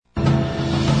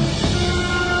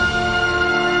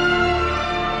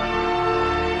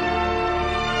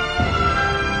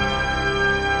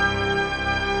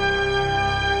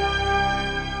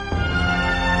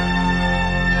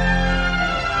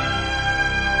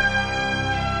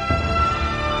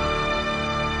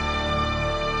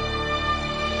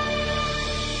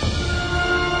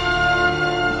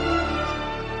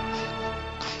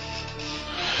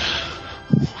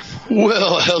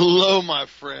Well, hello, my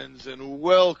friends, and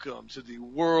welcome to the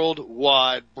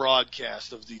worldwide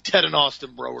broadcast of the Ted and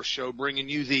Austin Brower Show, bringing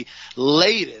you the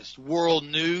latest world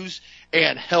news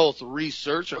and health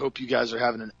research. I hope you guys are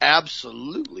having an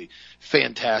absolutely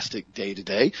fantastic day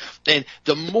today. And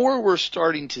the more we're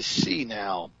starting to see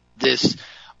now, this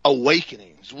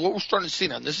awakening, what we're starting to see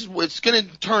now, this is what's going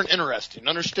to turn interesting.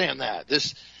 Understand that.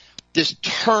 This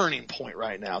turning point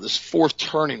right now, this fourth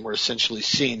turning we're essentially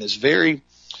seeing is very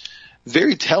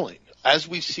telling. As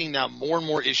we've seen now more and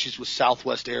more issues with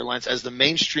Southwest Airlines, as the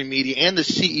mainstream media and the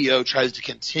CEO tries to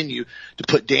continue to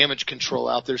put damage control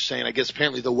out there, saying, I guess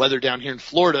apparently the weather down here in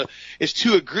Florida is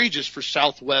too egregious for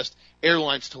Southwest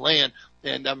Airlines to land.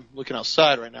 And I'm looking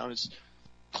outside right now, and it's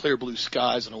clear blue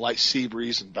skies and a light sea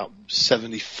breeze and about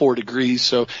 74 degrees.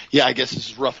 So, yeah, I guess this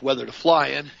is rough weather to fly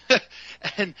in.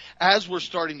 And as we're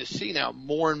starting to see now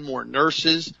more and more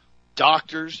nurses,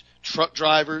 doctors, truck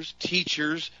drivers,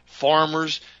 teachers,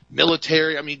 farmers,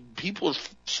 military. I mean, people are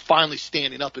finally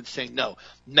standing up and saying, no,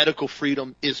 medical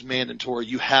freedom is mandatory.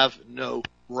 You have no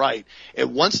right.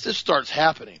 And once this starts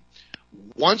happening,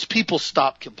 once people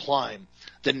stop complying,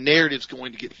 the narrative's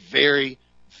going to get very,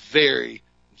 very,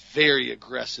 very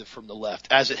aggressive from the left,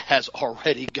 as it has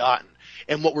already gotten.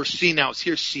 And what we're seeing now is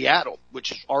here, Seattle,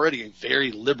 which is already a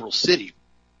very liberal city.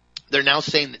 They're now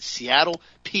saying that Seattle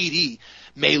PD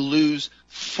may lose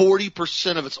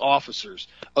 40% of its officers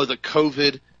of the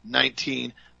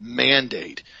COVID-19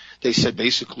 mandate. They said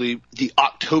basically the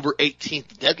October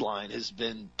 18th deadline has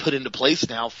been put into place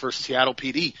now for Seattle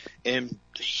PD, and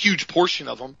a huge portion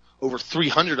of them, over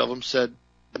 300 of them, said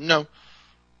no,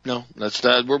 that's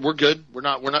that. We're good. We're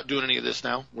not doing any of this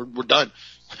now. We're done.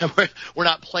 We're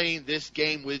not playing this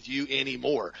game with you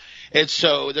anymore. And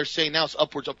so they're saying now it's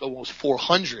upwards up to almost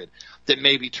 400 that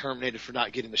may be terminated for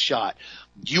not getting the shot.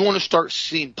 You want to start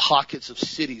seeing pockets of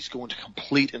cities go into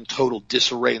complete and total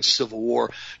disarray and civil war.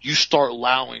 You start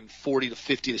allowing 40 to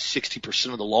 50 to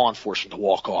 60% of the law enforcement to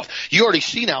walk off. You already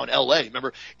see now in LA.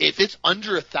 Remember, if it's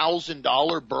under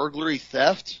 $1,000 burglary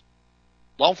theft,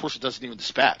 law enforcement doesn't even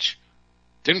dispatch.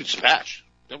 They don't dispatch.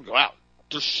 They don't go out.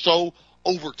 They're so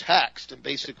overtaxed, and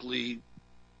basically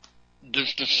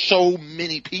there's just so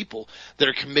many people that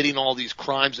are committing all these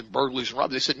crimes and burglaries and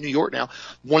robberies. They said in New York now,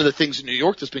 one of the things in New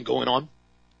York that's been going on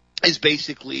is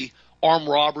basically armed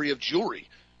robbery of jewelry.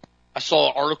 I saw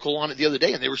an article on it the other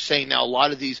day, and they were saying now a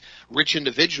lot of these rich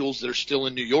individuals that are still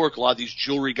in New York, a lot of these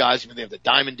jewelry guys, they have the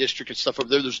Diamond District and stuff over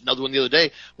there. There's another one the other day.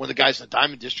 One of the guys in the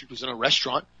Diamond District was in a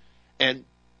restaurant, and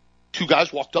two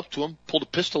guys walked up to him, pulled a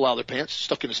pistol out of their pants,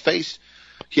 stuck in his face.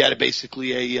 He had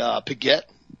basically a Piguet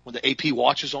with the AP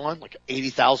watches on, like an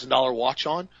 $80,000 watch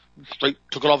on. Straight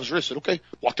took it off his wrist. Said, "Okay,"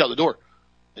 walked out the door,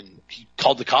 and he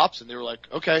called the cops, and they were like,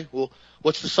 "Okay, well,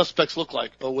 what's the suspects look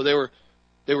like?" Oh, well,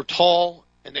 they were tall,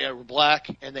 and they were black,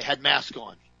 and they had masks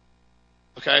on.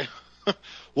 Okay,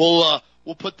 we'll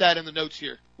put that in the notes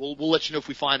here. We'll let you know if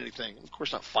we find anything. Of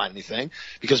course, not find anything,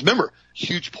 because remember,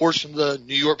 huge portion of the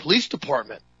New York Police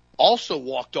Department also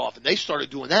walked off, and they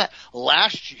started doing that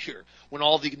last year when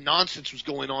all the nonsense was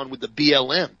going on with the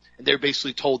BLM, and they were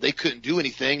basically told they couldn't do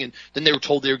anything, and then they were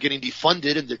told they were getting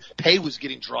defunded and their pay was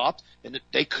getting dropped, and that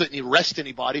they couldn't arrest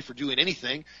anybody for doing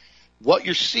anything. What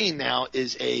you're seeing now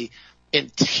is a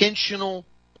intentional,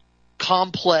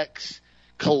 complex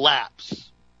collapse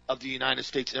of the United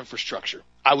States infrastructure.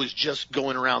 I was just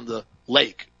going around the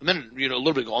lake a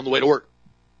little bit ago on the way to work.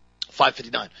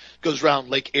 559 goes around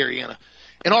Lake Ariana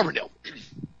in Auburndale.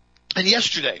 And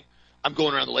yesterday, I'm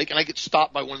going around the lake, and I get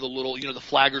stopped by one of the little, the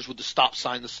flaggers with the stop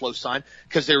sign, the slow sign,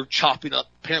 because they were chopping up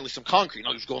apparently some concrete.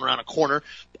 I was going around a corner.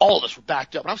 All of us were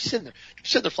backed up, and I was sitting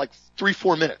there for like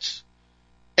 3-4 minutes.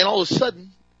 And all of a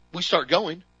sudden, we start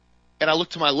going, and I look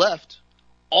to my left.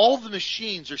 All the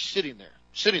machines are sitting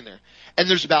there. And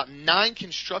there's about 9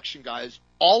 construction guys.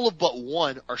 All of but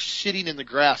one are sitting in the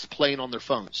grass playing on their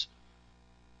phones.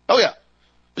 Oh, yeah.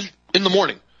 In the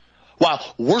morning. Wow,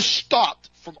 we're stopped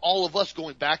from all of us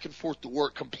going back and forth to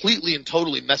work, completely and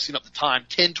totally messing up the time,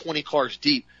 10, 20 cars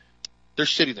deep. They're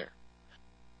sitting there.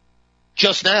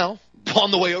 Just now,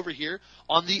 on the way over here,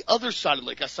 on the other side of the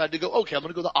lake, I decided to go, okay, I'm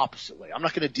going to go the opposite way. I'm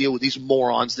not going to deal with these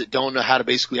morons that don't know how to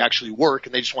basically actually work,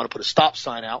 and they just want to put a stop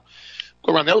sign out.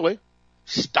 Go around the other way.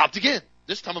 Stopped again.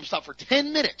 This time I'm stopped for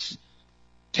 10 minutes.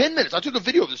 10 minutes. I took a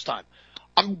video of this time.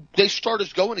 They start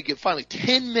us going again. Finally,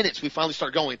 10 minutes, we finally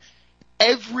start going.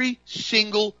 Every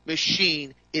single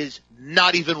machine is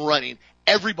not even running.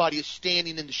 Everybody is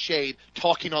standing in the shade,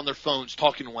 talking on their phones,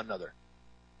 talking to one another.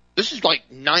 This is like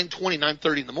 9:20,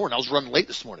 9:30 in the morning. I was running late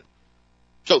this morning.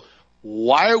 So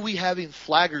why are we having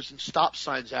flaggers and stop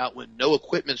signs out when no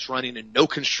equipment's running and no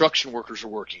construction workers are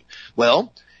working?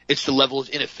 Well, It's the level of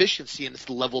inefficiency, and it's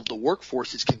the level of the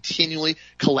workforce that's continually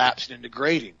collapsing and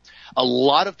degrading. A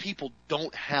lot of people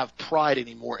don't have pride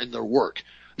anymore in their work.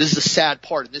 This is the sad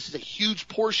part, and this is a huge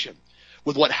portion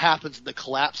with what happens in the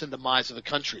collapse and demise of a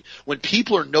country. When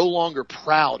people are no longer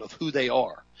proud of who they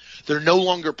are, they're no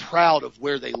longer proud of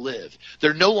where they live.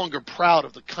 They're no longer proud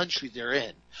of the country they're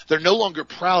in. They're no longer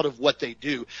proud of what they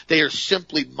do. They are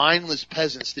simply mindless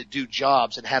peasants that do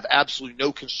jobs and have absolutely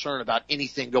no concern about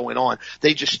anything going on.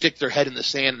 They just stick their head in the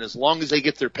sand, and as long as they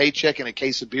get their paycheck and a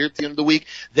case of beer at the end of the week,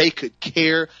 they could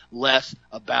care less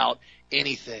about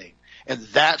anything. And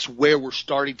that's where we're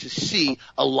starting to see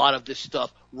a lot of this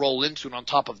stuff roll into. And on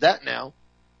top of that now,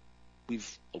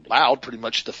 we've allowed pretty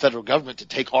much the federal government to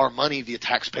take our money via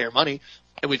taxpayer money,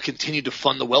 and we've continued to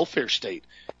fund the welfare state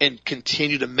and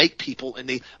continue to make people in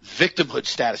the victimhood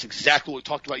status, exactly what we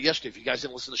talked about yesterday. If you guys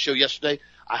didn't listen to the show yesterday,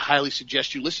 I highly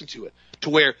suggest you listen to it, to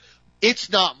where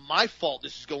it's not my fault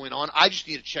this is going on. I just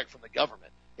need a check from the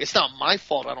government. It's not my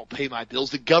fault I don't pay my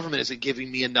bills. The government isn't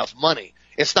giving me enough money.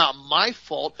 It's not my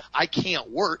fault I can't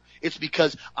work. It's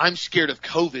because I'm scared of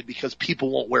COVID because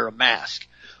people won't wear a mask.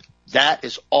 That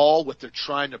is all what they're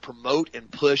trying to promote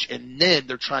and push, and then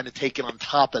they're trying to take it on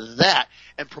top of that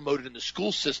and promote it in the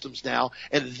school systems now,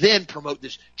 and then promote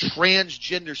this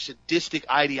transgender sadistic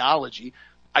ideology.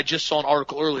 I just saw an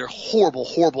article earlier, horrible,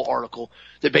 horrible article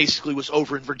that basically was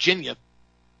over in Virginia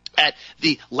at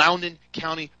the Loudoun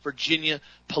County, Virginia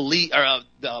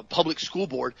public school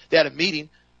board. They had a meeting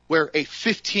where a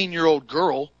 15-year-old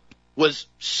girl was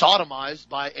sodomized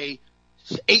by a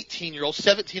 18-year-old,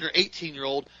 17 or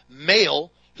 18-year-old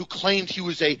male who claimed he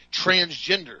was a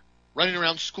transgender, running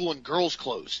around school in girls'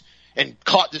 clothes, and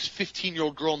caught this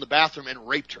 15-year-old girl in the bathroom and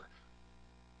raped her.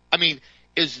 I mean,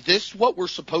 is this what we're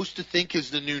supposed to think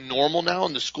is the new normal now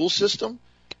in the school system?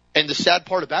 And the sad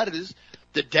part about it is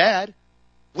the dad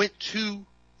went to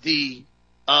the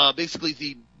basically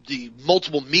the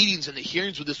multiple meetings and the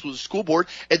hearings with this with the school board,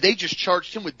 and they just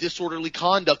charged him with disorderly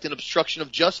conduct and obstruction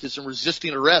of justice and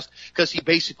resisting arrest because he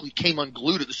basically came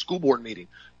unglued at the school board meeting.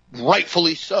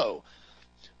 Rightfully so.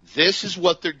 This is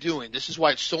what they're doing. This is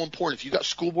why it's so important. If you've got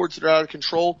school boards that are out of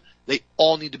control, they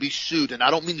all need to be sued. And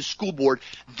I don't mean the school board.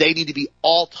 They need to be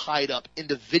all tied up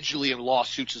individually in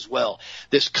lawsuits as well.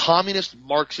 This communist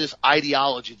Marxist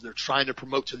ideology that they're trying to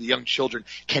promote to the young children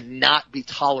cannot be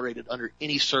tolerated under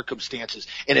any circumstances.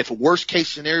 And if worst case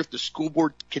scenario, if the school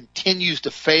board continues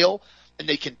to fail and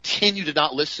they continue to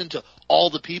not listen to all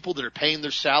the people that are paying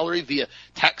their salary via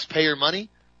taxpayer money,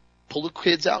 pull the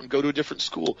kids out and go to a different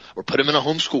school, or put them in a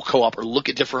homeschool co-op, or look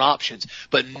at different options.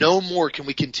 But no more can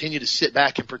we continue to sit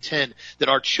back and pretend that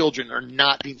our children are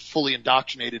not being fully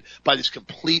indoctrinated by these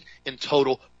complete and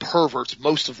total perverts,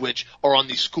 most of which are on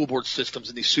these school board systems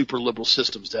and these super liberal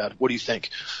systems, Dad. What do you think?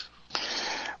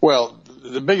 Well,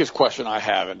 the biggest question I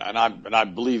have, and I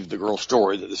believe the girl's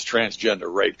story that this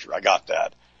transgender raped her. I got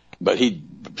that. But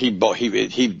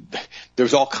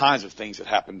there's all kinds of things that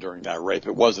happened during that rape.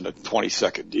 It wasn't a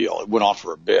 20-second deal. It went on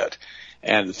for a bit.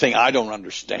 And the thing I don't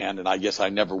understand, and I guess I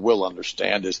never will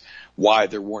understand, is why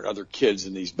there weren't other kids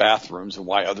in these bathrooms, and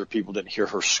why other people didn't hear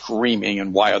her screaming,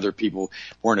 and why other people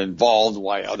weren't involved,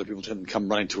 why other people didn't come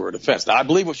running to her defense. Now, I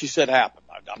believe what she said happened.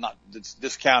 I'm not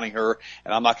discounting her,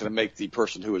 and I'm not going to make the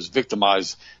person who was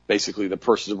victimized basically the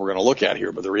person we're going to look at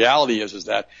here. But the reality is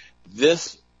that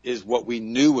this is what we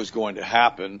knew was going to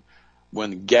happen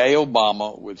when Gay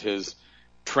Obama, with his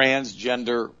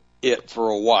transgender it for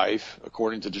a wife,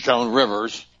 according to Joan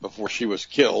Rivers, before she was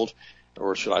killed,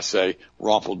 or should I say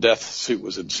wrongful death suit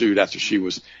was ensued after she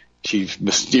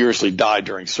mysteriously died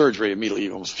during surgery immediately,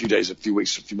 almost a few days, a few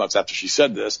weeks, a few months after she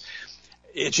said this.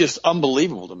 It's just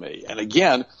unbelievable to me. And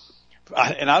again,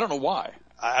 I don't know why.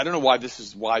 I don't know why this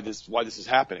is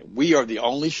happening. We are the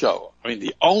only show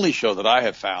that I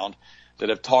have found that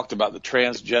have talked about the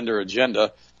transgender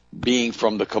agenda being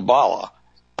from the Kabbalah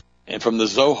and from the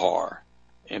Zohar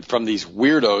and from these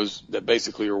weirdos that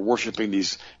basically are worshiping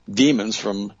these demons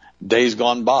from days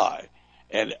gone by.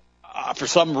 And for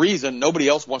some reason, nobody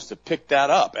else wants to pick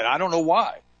that up. And I don't know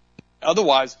why.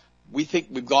 Otherwise, we think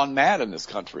we've gone mad in this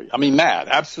country. I mean, mad,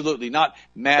 absolutely not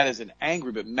mad as in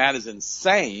angry, but mad as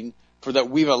insane for that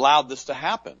we've allowed this to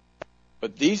happen.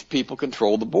 But these people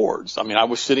control the boards. I mean, I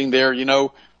was sitting there,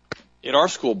 in our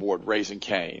school board raising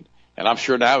Cain. And I'm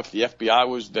sure now if the FBI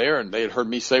was there and they had heard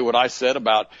me say what I said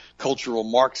about cultural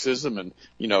Marxism and,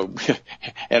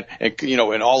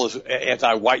 and all this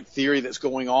anti-white theory that's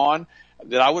going on,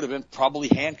 that I would have been probably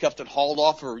handcuffed and hauled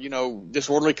off for,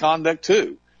 disorderly conduct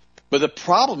too. But the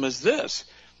problem is this.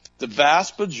 The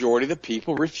vast majority of the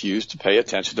people refuse to pay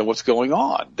attention to what's going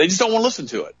on. They just don't want to listen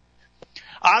to it.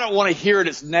 I don't want to hear it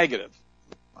as negative.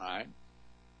 All right.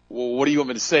 Well, what do you want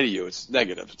me to say to you? It's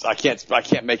negative. I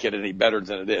can't make it any better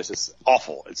than it is. It's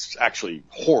awful. It's actually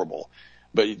horrible.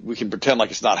 But we can pretend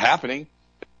like it's not happening.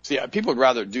 See, people would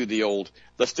rather do the old,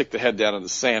 let's stick the head down in the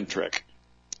sand trick.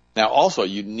 Now, also,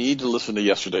 you need to listen to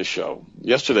yesterday's show.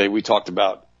 Yesterday, we talked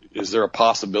about, is there a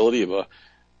possibility of a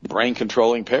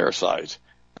brain-controlling parasite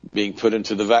being put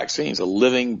into the vaccines, a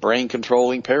living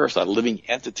brain-controlling parasite, a living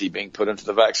entity being put into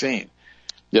the vaccine?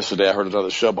 Yesterday, I heard another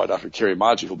show by Dr. Carrie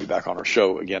Maggi, who'll be back on our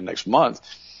show again next month.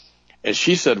 And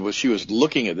she said she was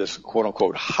looking at this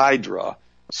quote-unquote hydra,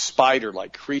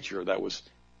 spider-like creature that was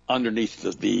underneath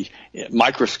the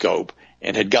microscope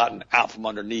and had gotten out from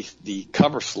underneath the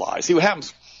cover slide. See what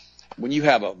happens when you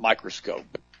have a microscope.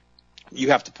 You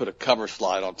have to put a cover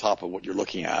slide on top of what you're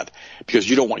looking at because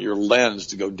you don't want your lens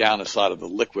to go down inside of the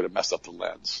liquid and mess up the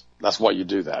lens. That's why you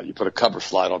do that. You put a cover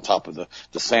slide on top of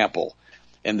the sample.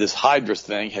 And this hydra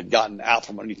thing had gotten out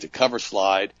from underneath the cover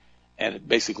slide, and it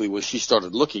basically when she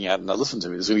started looking at it, now listen to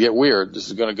me, this is going to get weird. This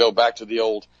is going to go back to the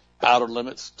old Outer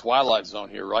Limits, Twilight Zone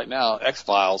here right now,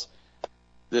 X-Files.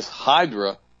 This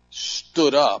hydra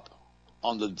stood up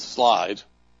on the slide,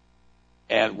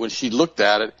 and when she looked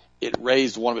at it, it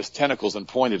raised one of its tentacles and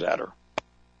pointed at her.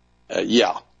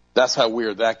 Yeah, that's how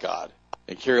weird that got.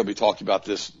 And Carrie will be talking about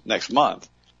this next month.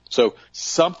 So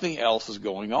something else is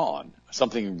going on.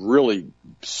 Something really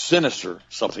sinister,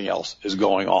 something else is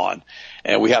going on.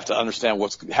 And we have to understand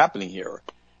what's happening here.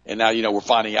 And now, we're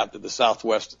finding out that the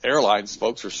Southwest Airlines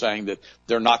folks are saying that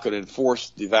they're not going to enforce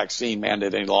the vaccine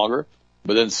mandate any longer.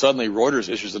 But then suddenly Reuters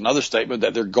issues another statement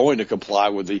that they're going to comply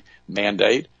with the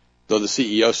mandate, though the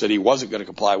CEO said he wasn't going to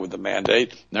comply with the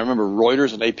mandate. Now remember,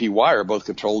 Reuters and AP Wire are both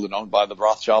controlled and owned by the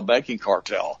Rothschild banking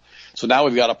cartel. So now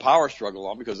we've got a power struggle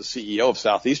on because the CEO of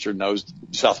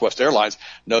Southwest Airlines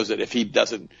knows that if he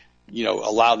doesn't,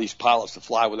 allow these pilots to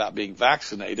fly without being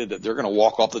vaccinated, that they're going to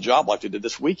walk off the job like they did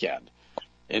this weekend.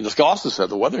 And as Austin said,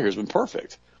 the weather here has been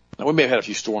perfect. Now, we may have had a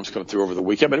few storms come through over the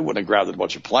weekend, but it wouldn't have grabbed a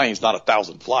bunch of planes, not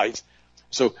 1,000 flights.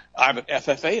 So I have an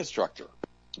FFA instructor.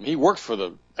 He works for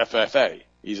the FFA.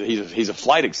 He's a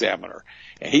flight examiner.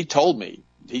 And he told me,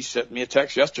 he sent me a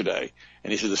text yesterday,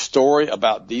 and he said the story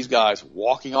about these guys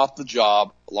walking off the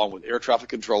job, along with air traffic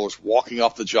controllers walking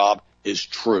off the job, is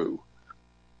true.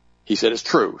 He said it's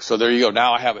true. So there you go.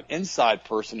 Now I have an inside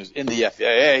person who's in the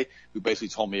FAA who basically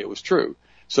told me it was true.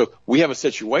 So we have a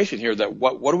situation here that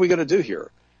what are we going to do here?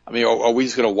 I mean, are we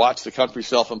just going to watch the country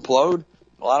self-implode?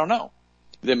 Well, I don't know.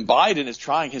 Then Biden is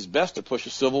trying his best to push a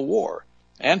civil war.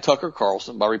 And Tucker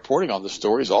Carlson, by reporting on this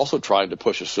story, is also trying to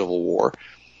push a civil war.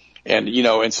 And,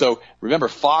 and so remember,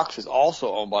 Fox is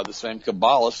also owned by the same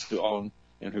Kabbalists who own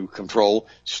and who control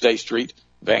State Street,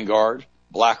 Vanguard,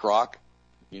 BlackRock,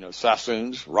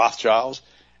 Sassoons, Rothschilds.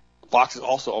 Fox is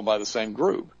also owned by the same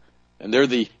group. And they're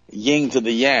the yin to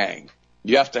the yang.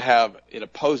 You have to have an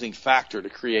opposing factor to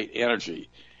create energy.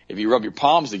 If you rub your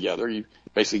palms together, you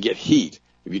basically get heat.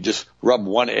 If you just rub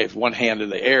one hand in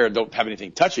the air and don't have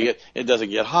anything touching it, it doesn't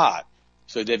get hot.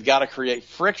 So they've got to create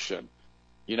friction.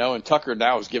 And Tucker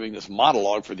now is giving this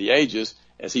monologue for the ages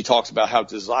as he talks about how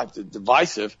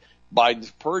divisive Biden's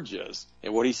purge is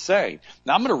and what he's saying.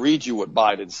 Now, I'm going to read you what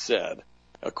Biden said,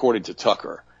 according to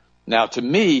Tucker. Now, to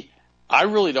me, I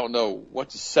really don't know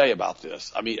what to say about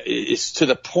this. I mean, it's to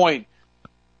the point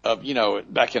of,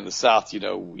 back in the South,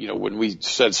 when we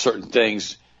said certain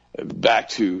things back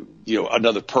to,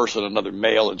 another person, another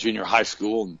male in junior high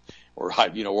school or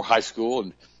high school.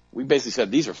 And we basically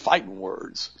said these are fighting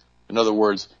words. In other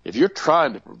words, if you're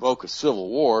trying to provoke a civil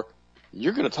war,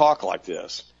 you're going to talk like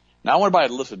this. Now, I want everybody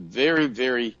to listen very,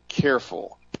 very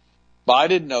careful.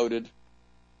 Biden noted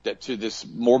that to this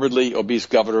morbidly obese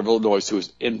governor of Illinois who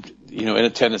was in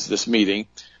attendance at this meeting,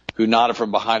 who nodded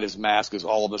from behind his mask as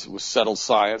all of us, it was settled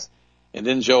science. And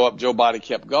then Joe Biden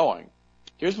kept going.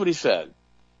 Here's what he said.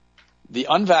 The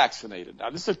unvaccinated, now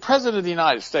this is the President of the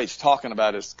United States talking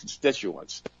about his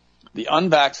constituents. The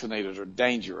unvaccinated are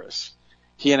dangerous.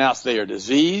 He announced they are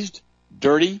diseased,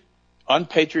 dirty,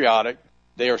 unpatriotic.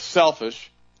 They are selfish.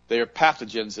 They are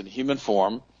pathogens in human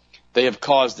form. They have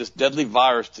caused this deadly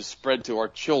virus to spread to our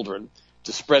children,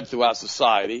 to spread throughout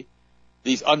society.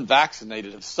 These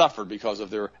unvaccinated have suffered because of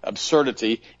their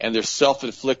absurdity, and their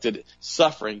self-inflicted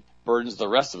suffering burdens the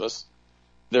rest of us.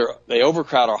 They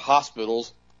overcrowd our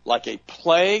hospitals like a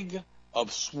plague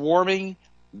of swarming,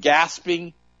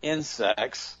 gasping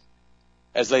insects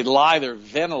as they lie there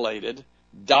ventilated,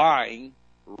 dying,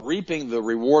 reaping the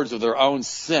rewards of their own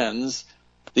sins.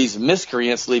 These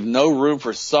miscreants leave no room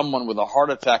for someone with a heart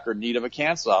attack or need of a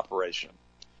cancer operation.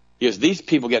 Because these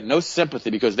people get no sympathy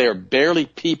because they are barely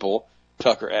people,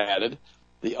 Tucker added.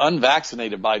 The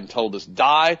unvaccinated, Biden told us,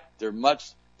 die their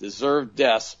deserve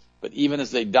deaths, but even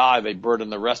as they die, they burden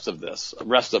the rest of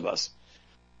us.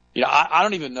 I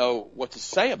don't even know what to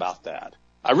say about that.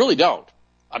 I really don't.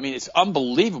 I mean, it's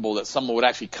unbelievable that someone would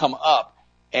actually come up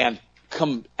and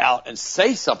come out and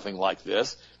say something like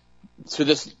this to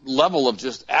this level of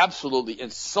just absolutely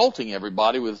insulting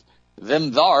everybody with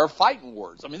them thar fighting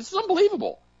words. I mean, this is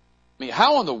unbelievable. I mean,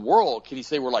 how in the world can he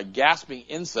say we're like gasping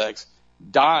insects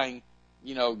dying,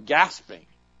 gasping?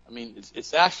 I mean,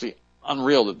 it's actually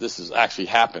unreal that this is actually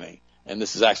happening. And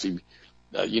this is actually,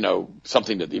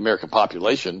 something that the American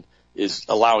population is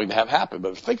allowing to have happen.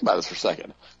 But think about this for a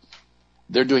second.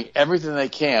 They're doing everything they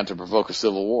can to provoke a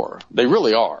civil war. They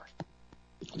really are.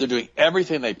 They're doing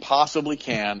everything they possibly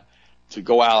can to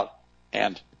go out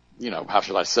and,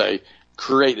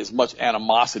 create as much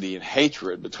animosity and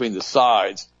hatred between the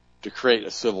sides to create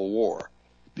a civil war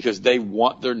because they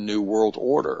want their new world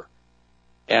order.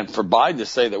 And for Biden to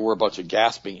say that we're a bunch of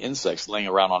gasping insects laying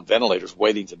around on ventilators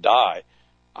waiting to die,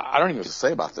 I don't even know what to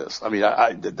say about this. I mean,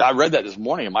 I read that this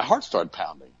morning and my heart started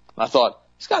pounding. And I thought,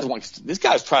 this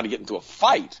guy's trying to get into a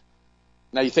fight.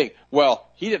 Now you think, well,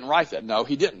 he didn't write that. No,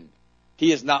 he didn't.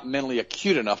 He is not mentally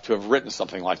acute enough to have written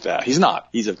something like that. He's not.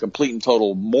 He's a complete and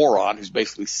total moron who's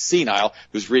basically senile,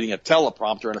 who's reading a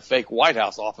teleprompter in a fake White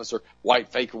House office or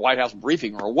fake White House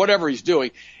briefing or whatever he's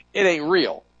doing. It ain't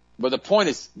real. But the point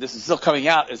is, this is still coming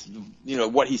out as,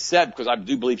 what he said, because I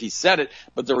do believe he said it.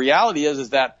 But the reality is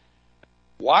that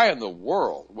why in the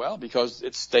world? Well, because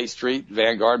it's State Street,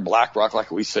 Vanguard, BlackRock,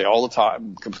 like we say all the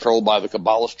time, controlled by the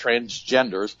Kabbalist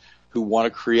transgenders who want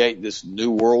to create this new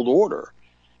world order.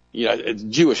 It's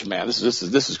Jewish man. This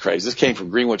is crazy. This came from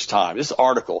Greenwich Time. This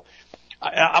article,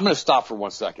 I'm going to stop for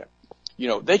 1 second.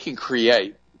 They can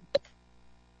create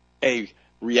a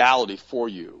reality for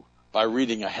you by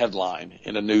reading a headline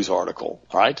in a news article,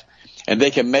 right? And they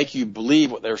can make you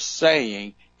believe what they're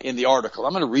saying in the article.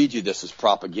 I'm going to read you this as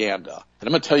propaganda, and I'm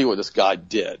going to tell you what this guy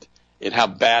did and how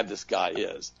bad this guy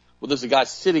is. Well, there's a guy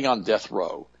sitting on death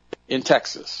row in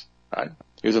Texas, right?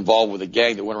 He was involved with a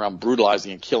gang that went around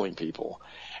brutalizing and killing people.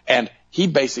 And he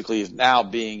basically is now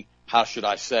being,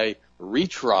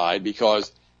 retried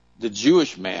because the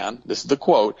Jewish man, this is the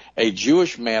quote, a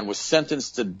Jewish man was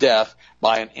sentenced to death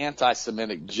by an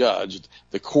anti-Semitic judge.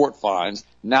 The court finds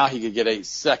now he could get a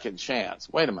second chance.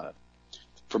 Wait a minute.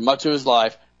 For much of his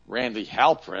life, Randy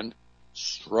Halpern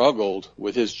struggled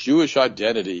with his Jewish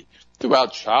identity.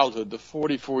 Throughout childhood, the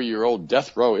 44-year-old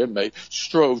death row inmate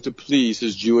strove to please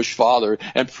his Jewish father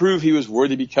and prove he was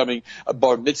worthy of becoming a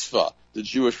bar mitzvah, the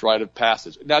Jewish rite of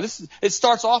passage. Now, it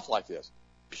starts off like this.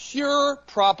 Pure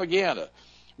propaganda.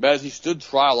 But as he stood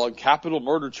trial on capital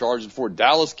murder charges before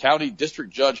Dallas County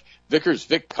District Judge Vickers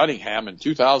Vic Cunningham in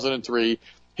 2003,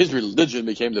 his religion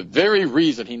became the very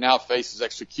reason he now faces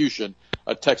execution,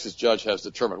 a Texas judge has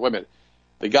determined. Wait a minute.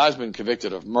 The guy's been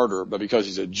convicted of murder, but because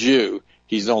he's a Jew,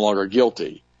 he's no longer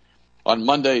guilty. On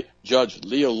Monday, Judge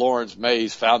Leo Lawrence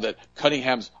Mays found that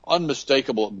Cunningham's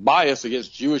unmistakable bias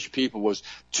against Jewish people was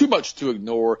too much to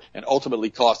ignore and ultimately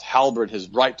cost Halpern his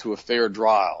right to a fair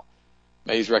trial.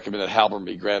 Mays recommended Halpern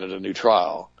be granted a new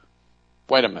trial.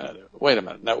 Wait a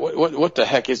minute. Now, what the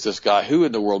heck is this guy? Who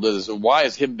in the world is this? And why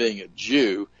is him being a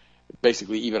Jew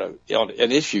basically even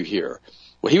an issue here?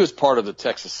 Well, he was part of the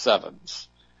Texas Sevens.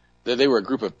 They were a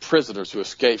group of prisoners who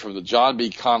escaped from the John B.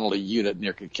 Connolly unit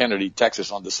near Kennedy,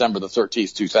 Texas on December the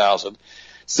 13th, 2000.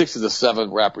 6 of the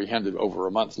 7 were apprehended over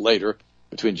a month later,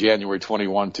 between January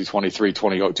 21 to 23,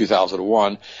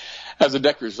 2001. As a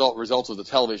direct result of the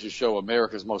television show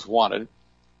America's Most Wanted,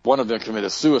 one of them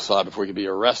committed suicide before he could be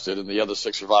arrested, and the other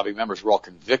 6 surviving members were all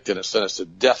convicted and sentenced to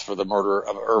death for the murder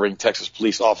of Irving, Texas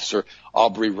police officer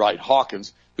Aubrey Wright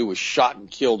Hawkins, who was shot and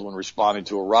killed when responding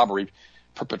to a robbery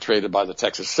perpetrated by the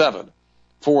Texas Seven.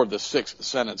 4 of the 6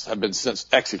 sentenced have been since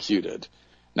executed.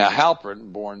 Now,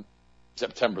 Halpern, born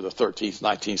September the 13th,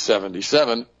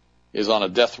 1977, is on a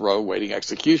death row waiting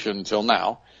execution until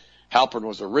now. Halpern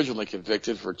was originally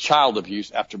convicted for child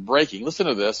abuse after breaking, listen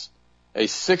to this, a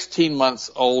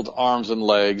 16-month-old arms and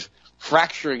legs,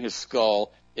 fracturing his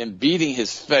skull, and beating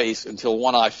his face until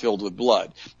one eye filled with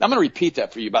blood. Now, I'm going to repeat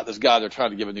that for you about this guy they're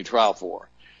trying to give a new trial for.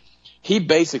 He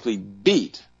basically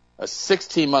beat a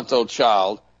 16-month-old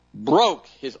child, broke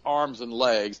his arms and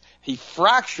legs, he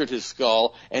fractured his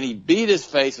skull, and he beat his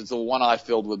face until one eye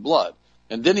filled with blood.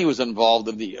 And then he was involved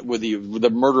with the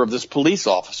murder of this police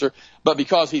officer. But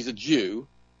because he's a Jew,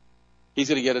 he's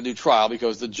going to get a new trial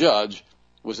because the judge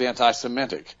was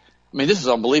anti-Semitic. I mean, this is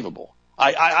unbelievable.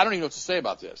 I don't even know what to say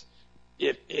about this.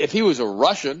 If he was a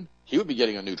Russian, he would be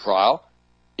getting a new trial.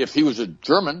 If he was a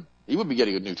German, he would be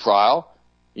getting a new trial.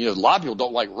 You know, a lot of people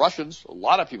don't like Russians. A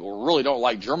lot of people really don't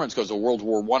like Germans because of World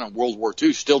War I and World War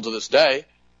II still to this day.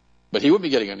 But he wouldn't be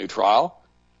getting a new trial.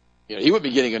 You know, he wouldn't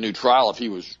be getting a new trial if he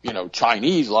was, you know,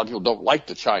 Chinese. A lot of people don't like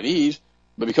the Chinese.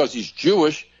 But because he's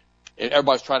Jewish and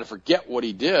everybody's trying to forget what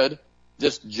he did,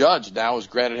 this judge now has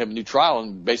granted him a new trial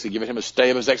and basically given him a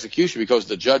stay of his execution because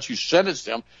the judge who sentenced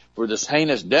him for this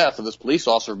heinous death of this police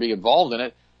officer being involved in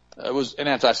it was an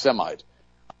anti-Semite.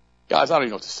 Guys, I don't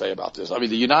even know what to say about this. I mean,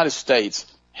 the United States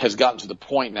has gotten to the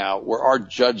point now where our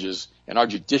judges and our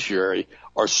judiciary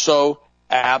are so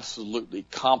absolutely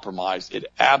compromised. It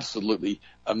absolutely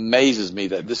amazes me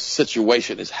that this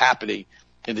situation is happening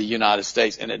in the United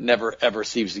States, and it never, ever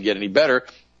seems to get any better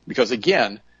because,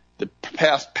 again, the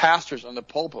pastors on the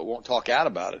pulpit won't talk out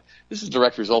about it. This is a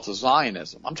direct result of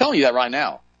Zionism. I'm telling you that right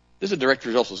now. This is a direct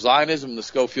result of Zionism and the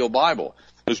Schofield Bible.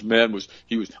 This man was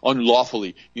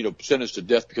unlawfully, you know, sentenced to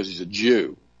death because he's a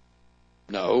Jew.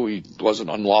 No, he wasn't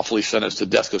unlawfully sentenced to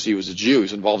death because he was a Jew. He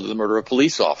was involved in the murder of a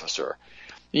police officer.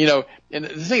 You know, and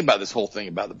the thing about this whole thing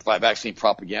about the vaccine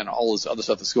propaganda, all this other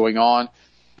stuff that's going on,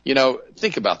 you know,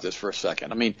 think about this for a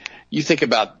second. I mean, you think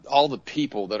about all the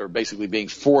people that are basically being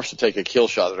forced to take a kill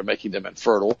shot that are making them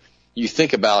infertile. You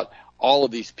think about all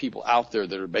of these people out there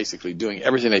that are basically doing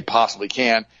everything they possibly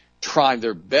can, trying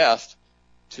their best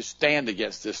to stand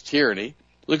against this tyranny.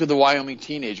 Look at the Wyoming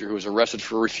teenager who was arrested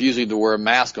for refusing to wear a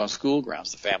mask on school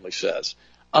grounds, the family says.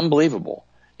 Unbelievable.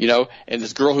 You know, and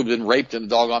this girl who's been raped in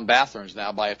doggone bathrooms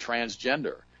now by a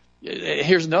transgender.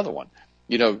 Here's another one.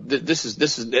 You know,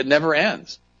 it never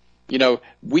ends. You know,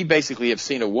 we basically have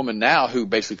seen a woman now who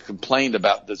basically complained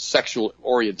about the sexual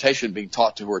orientation being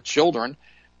taught to her children,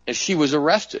 and she was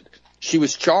arrested. She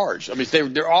was charged. I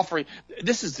mean, they're offering,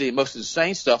 this is the most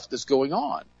insane stuff that's going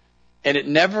on. And it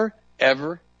never,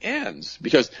 ever ends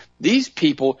because these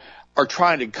people are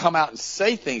trying to come out and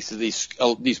say things to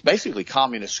these basically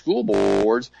communist school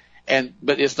boards,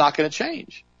 but it's not going to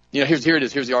change. You know, here it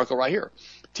is. Here's the article right here.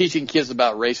 Teaching kids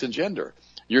about race and gender.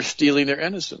 You're stealing their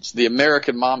innocence. The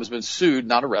American mom has been sued,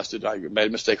 not arrested. I made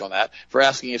a mistake on that, for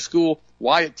asking a school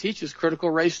why it teaches critical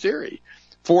race theory.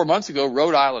 4 months ago,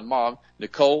 Rhode Island mom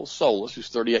Nicole Solis, who's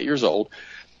 38 years old,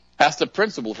 asked the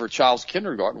principal for her child's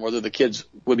kindergarten whether the kids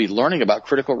would be learning about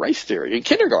critical race theory in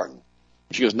kindergarten.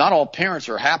 She goes, not all parents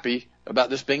are happy about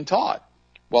this being taught.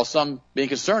 While some being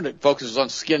concerned, it focuses on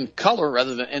skin color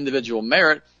rather than individual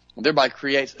merit, and thereby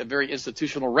creates a very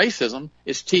institutional racism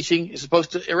its teaching is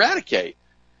supposed to eradicate.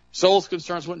 Soul's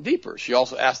concerns went deeper. She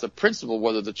also asked the principal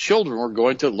whether the children were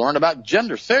going to learn about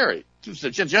gender theory.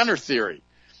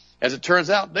 As it turns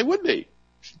out, they would be.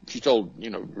 She told, you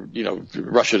know,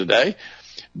 Russia Today.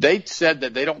 They said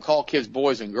that they don't call kids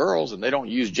boys and girls, and they don't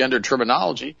use gender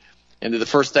terminology. And to the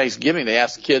first Thanksgiving, they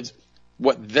asked kids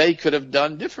what they could have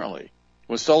done differently.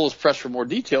 When Sol was pressed for more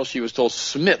details, she was told,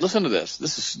 submit. Listen to this.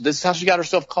 This is how she got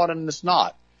herself caught in this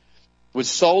knot. When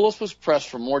Solis was pressed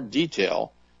for more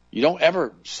detail, you don't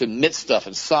ever submit stuff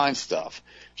and sign stuff.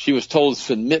 She was told to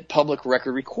submit public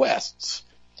record requests.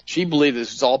 She believed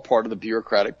this was all part of the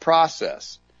bureaucratic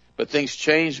process. But things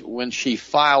changed when she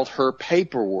filed her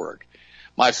paperwork.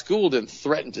 My school didn't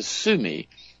threaten to sue me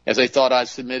as they thought I'd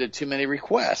submitted too many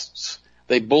requests.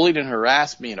 They bullied and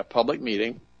harassed me in a public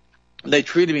meeting. They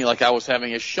treated me like I was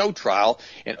having a show trial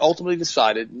and ultimately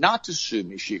decided not to sue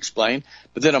me, she explained.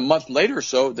 But then a month later or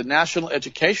so, the National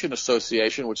Education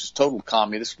Association, which is total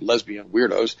communist, lesbian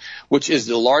weirdos, which is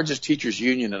the largest teachers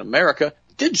union in America,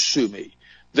 did sue me.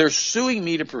 They're suing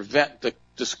me to prevent the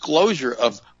disclosure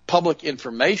of public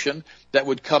information that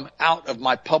would come out of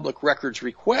my public records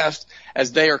request,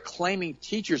 as they are claiming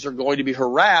teachers are going to be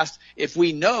harassed if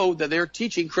we know that they're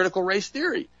teaching critical race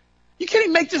theory. You can't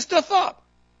even make this stuff up.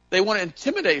 They want to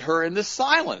intimidate her in this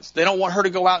silence. They don't want her to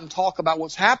go out and talk about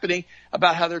what's happening,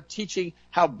 about how they're teaching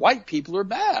how white people are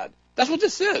bad. That's what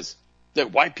this is,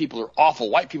 that white people are awful.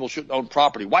 White people shouldn't own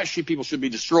property. White people should be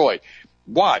destroyed.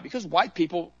 Why? Because white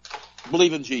people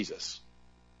believe in Jesus.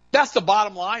 That's the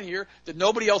bottom line here that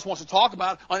nobody else wants to talk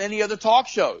about on any other talk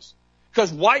shows.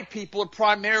 Because white people are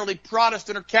primarily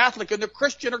Protestant or Catholic, and they're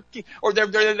Christian or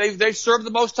they serve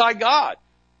the Most High God.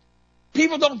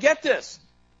 People don't get this.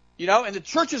 You know, and the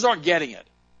churches aren't getting it.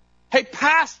 Hey,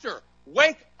 pastor,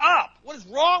 wake up. What is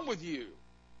wrong with you?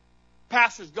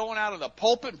 Pastors going out in the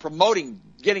pulpit and promoting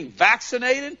getting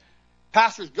vaccinated.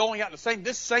 Pastors going out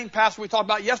this same pastor we talked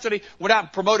about yesterday went out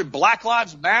and promoted Black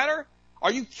Lives Matter.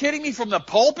 Are you kidding me, from the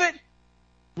pulpit?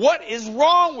 What is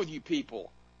wrong with you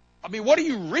people? I mean, what are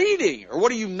you reading? Or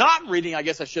what are you not reading? I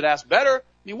guess I should ask better. I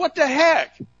mean, what the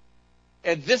heck?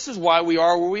 And this is why we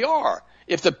are where we are.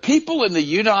 If the people in the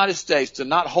United States do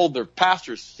not hold their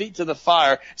pastors' feet to the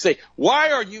fire, say,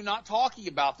 why are you not talking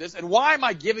about this? And why am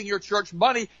I giving your church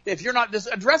money if you're not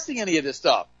addressing any of this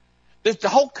stuff? The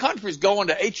whole country's going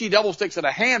to HE double sticks in a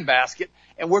handbasket,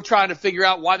 and we're trying to figure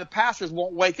out why the pastors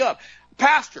won't wake up.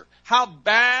 Pastor, how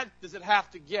bad does it have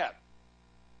to get?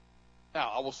 Now,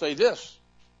 I will say this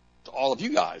to all of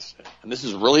you guys, and this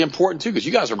is really important too, because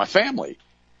you guys are my family.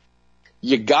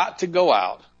 You got to go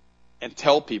out and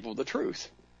tell people the truth.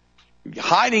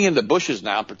 Hiding in the bushes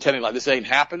now, pretending like this ain't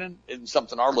happening, isn't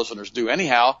something our listeners do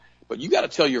anyhow, but you got to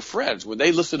tell your friends. When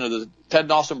they listen to the Ted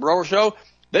and Austin Brower Show,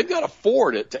 they've got to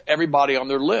forward it to everybody on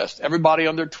their list, everybody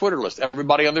on their Twitter list,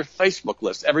 everybody on their Facebook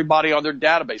list, everybody on their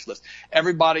database list,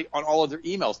 everybody on all of their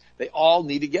emails. They all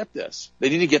need to get this. They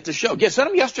need to get the show. Send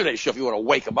them yesterday's show if you want to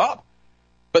wake them up.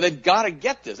 But they've got to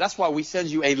get this. That's why we send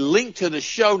you a link to the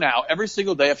show now every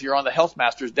single day if you're on the Health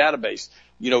Masters database,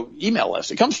 email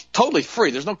list. It comes totally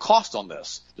free. There's no cost on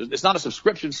this. It's not a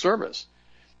subscription service.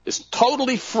 It's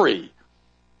totally free.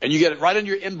 And you get it right in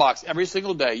your inbox every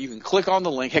single day. You can click on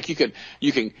the link. Heck, you can,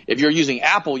 if you're using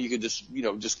Apple, you can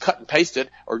just cut and paste it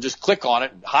or just click on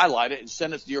it, highlight it and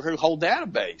send it to your whole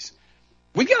database.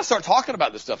 We got to start talking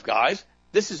about this stuff, guys.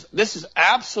 This is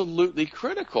absolutely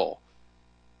critical.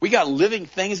 We got living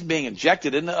things being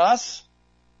injected into us.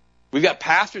 We've got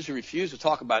pastors who refuse to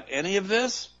talk about any of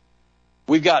this.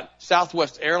 We've got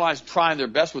Southwest Airlines trying their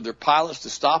best with their pilots to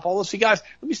stop all this. See, guys,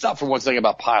 let me stop for one second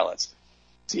about pilots.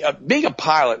 See, being a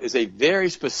pilot is a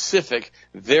very specific,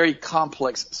 very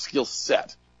complex skill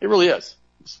set. It really is.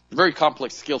 It's a very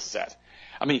complex skill set.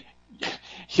 I mean,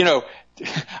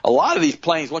 a lot of these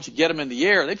planes, once you get them in the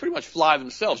air, they pretty much fly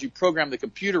themselves. You program the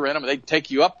computer in them, and they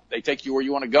take you up, they take you where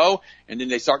you want to go, and then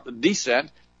they start the descent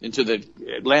into the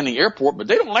landing airport, but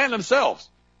they don't land themselves.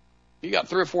 You got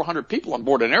 300 or 400 people on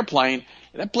board an airplane,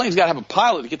 and that plane's got to have a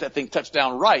pilot to get that thing touched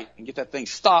down right and get that thing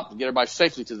stopped and get everybody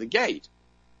safely to the gate.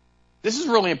 This is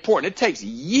really important. It takes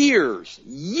years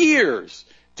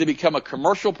to become a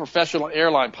commercial professional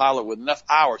airline pilot with enough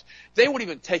hours. They won't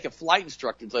even take a flight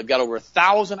instructor until they've got over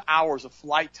 1,000 hours of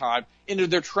flight time into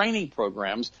their training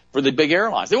programs for the big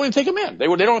airlines. They won't even take them in. They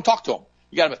don't even talk to them.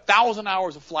 You got to have 1,000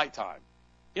 hours of flight time.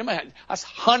 That's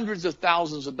hundreds of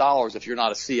thousands of dollars if you're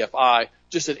not a CFI,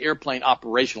 just an airplane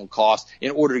operational cost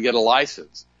in order to get a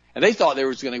license. And they thought they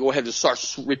were going to go ahead and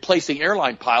start replacing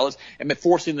airline pilots and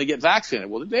forcing them to get vaccinated.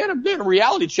 Well, they had a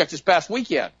reality check this past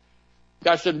weekend.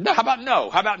 Guy said, no, how about no?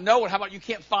 How about no? And how about you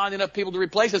can't find enough people to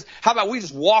replace us? How about we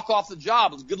just walk off the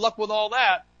job? Good luck with all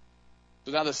that.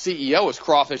 So now the CEO is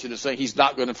crawfishing and saying he's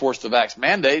not going to enforce the vax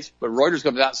mandates. But Reuters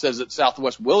comes out and says that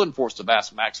Southwest will enforce the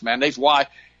vax mandates. Why?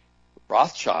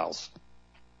 Rothschilds,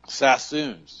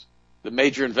 Sassoons, the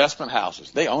major investment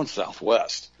houses, they own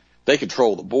Southwest. They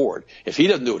control the board. If he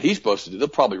doesn't do what he's supposed to do, they'll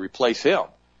probably replace him.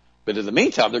 But in the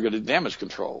meantime, they're going to do damage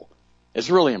control. It's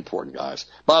really important, guys.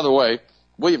 By the way,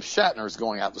 William Shatner is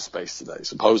going out to space today,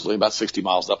 supposedly about 60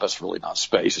 miles up. That's really not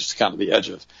space. It's kind of the edge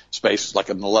of space. It's like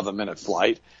an 11-minute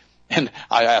flight. And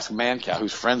I asked Mancow,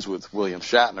 who's friends with William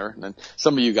Shatner, and then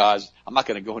some of you guys, I'm not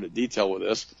going to go into detail with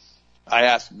this. I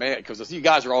asked because you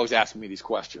guys are always asking me these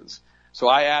questions. So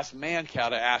I asked Mancow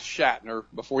to ask Shatner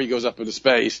before he goes up into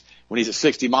space, when he's at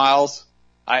 60 miles,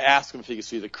 I asked him if he could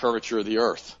see the curvature of the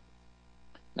Earth.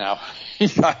 Now, you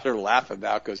guys are laughing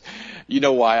now because you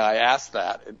know why I asked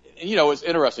that. And it's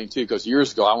interesting, too, because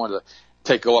years ago I wanted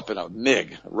to go up in a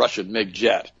MiG, a Russian MiG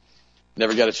jet.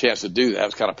 Never got a chance to do that. It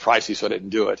was kind of pricey, so I didn't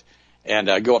do it.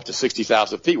 And go up to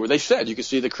 60,000 feet where they said you could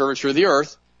see the curvature of the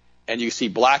Earth and you see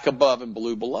black above and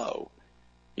blue below.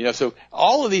 So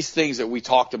all of these things that we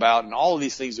talked about and all of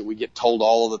these things that we get told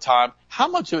all of the time, how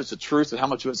much of it's the truth and how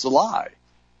much of it's a lie?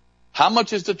 How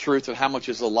much is the truth and how much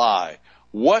is a lie?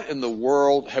 What in the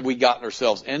world have we gotten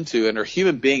ourselves into? And are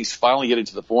human beings finally getting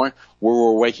to the point where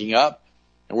we're waking up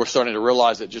and we're starting to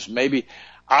realize that just maybe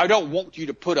I don't want you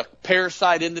to put a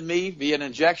parasite into me via an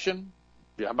injection?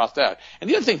 Yeah, how about that? And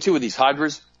the other thing, too, with these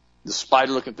hydras, the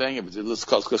spider-looking thing, let's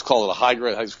call it a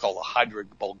hydra. I just call it a hydra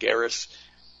vulgaris.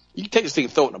 You can take this thing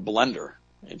and throw it in a blender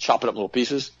and chop it up in little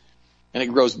pieces, and it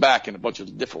grows back in a bunch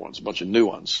of different ones, a bunch of new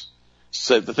ones.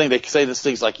 So the thing, they say this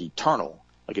thing's like eternal,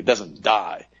 like it doesn't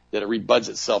die, that it rebuds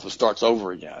itself and starts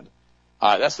over again.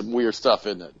 That's some weird stuff,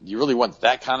 isn't it? Do you really want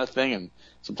that kind of thing and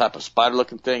some type of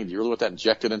spider-looking thing? Do you really want that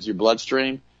injected into your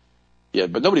bloodstream? Yeah,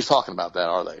 but nobody's talking about that,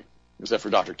 are they? Except for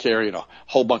Dr. Carey and a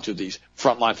whole bunch of these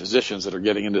frontline physicians that are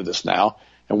getting into this now.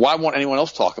 And why won't anyone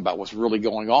else talk about what's really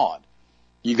going on?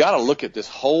 You got to look at this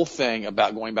whole thing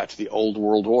about going back to the old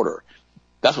world order.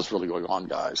 That's what's really going on,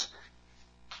 guys.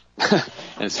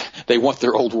 And they want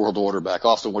their old world order back.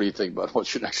 Austin, what do you think, bud?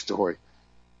 What's your next story?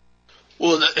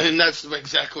 Well, and that's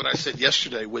exactly what I said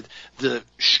yesterday with the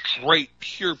straight,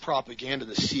 pure propaganda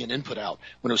that CNN put out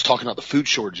when it was talking about the food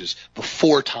shortages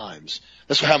before times.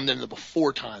 That's what happened in the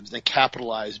before times. They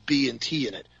capitalized B and T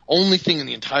in it. Only thing in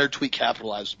the entire tweet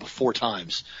capitalized was before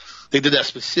times. They did that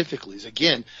specifically. Is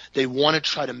again, they want to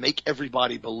try to make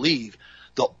everybody believe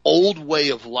the old way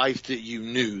of life that you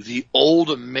knew, the old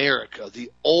America,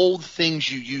 the old things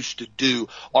you used to do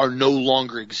are no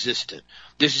longer existent.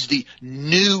 This is the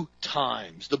new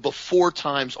times. The before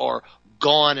times are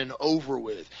gone and over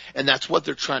with. And that's what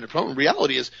they're trying to promote. In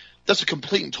reality is that's a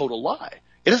complete and total lie.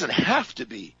 It doesn't have to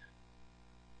be.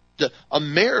 The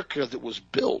America that was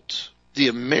built, the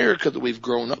America that we've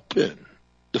grown up in,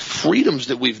 the freedoms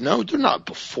that we've known, they're not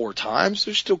before times.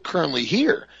 They're still currently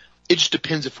here. It just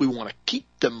depends if we want to keep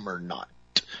them or not.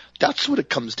 That's what it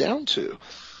comes down to.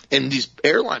 And these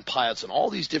airline pilots and all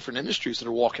these different industries that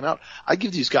are walking out, I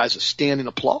give these guys a standing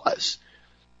applause.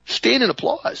 Standing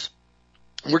applause.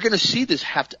 We're going to see this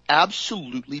have to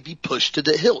absolutely be pushed to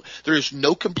the hilt. There is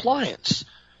no compliance.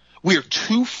 We are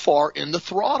too far in the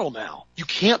throttle now. You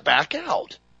can't back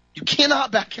out. You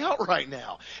cannot back out right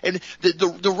now. And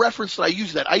the reference that I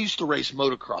use that, I used to race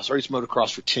motocross. I raced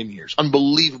motocross for 10 years.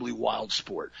 Unbelievably wild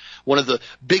sport. One of the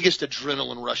biggest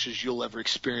adrenaline rushes you'll ever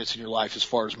experience in your life as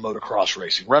far as motocross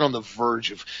racing. Right on the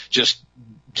verge of just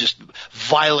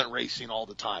violent racing all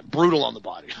the time. Brutal on the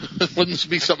body. Wouldn't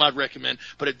be something I'd recommend,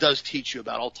 but it does teach you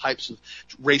about all types of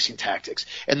racing tactics.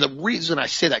 And the reason I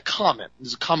say that comment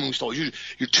is a comment we used to always use.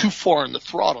 You're too far in the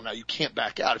throttle now. You can't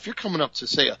back out. If you're coming up to,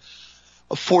 say, a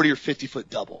 40 or 50 foot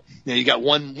double. You got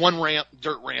one ramp,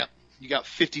 dirt ramp. You got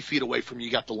 50 feet away from you,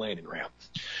 you got the landing ramp.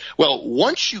 Well,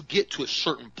 once you get to a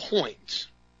certain point,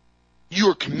 you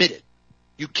are committed.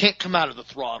 You can't come out of the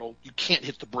throttle. You can't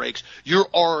hit the brakes. You're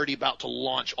already about to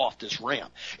launch off this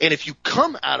ramp. And if you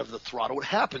come out of the throttle, what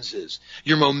happens is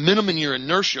your momentum and your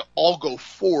inertia all go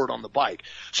forward on the bike.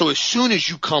 So as soon as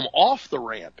you come off the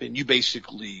ramp and you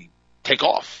basically take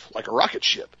off like a rocket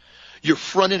ship, your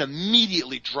front end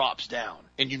immediately drops down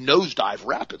and you nosedive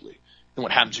rapidly. And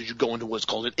what happens is you go into what's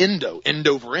called an end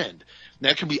over end. And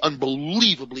that can be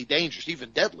unbelievably dangerous, even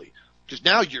deadly, because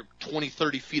now you're 20,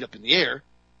 30 feet up in the air.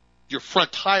 Your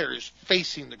front tire is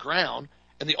facing the ground,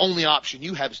 and the only option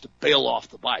you have is to bail off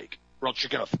the bike, or else you're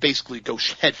going to basically go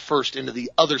head first into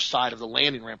the other side of the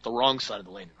landing ramp, the wrong side of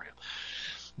the landing ramp.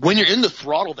 When you're in the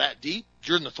throttle that deep,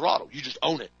 you're in the throttle. You just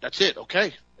own it. That's it.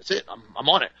 Okay. That's it. I'm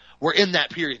on it. We're in that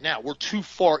period now. We're too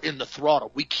far in the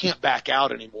throttle. We can't back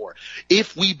out anymore.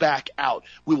 If we back out,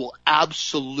 we will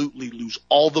absolutely lose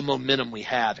all the momentum we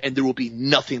have, and there will be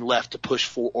nothing left to push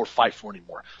for or fight for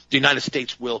anymore. The United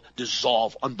States will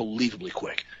dissolve unbelievably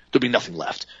quick. There'll be nothing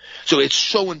left. So it's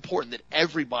so important that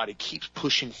everybody keeps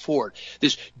pushing forward.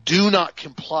 This do not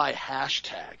comply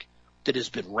hashtag that has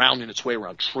been rounding its way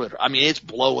around Twitter. I mean, it's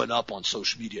blowing up on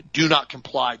social media. Do not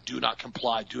comply, do not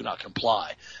comply, do not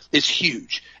comply. It's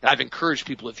huge. And I've encouraged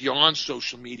people, if you're on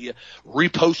social media,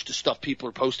 repost the stuff people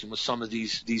are posting with some of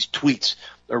these tweets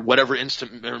or whatever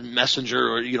instant or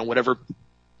messenger or, whatever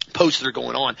posts that are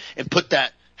going on, and put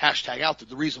that hashtag out there.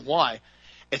 The reason why,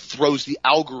 it throws the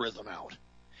algorithm out.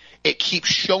 It keeps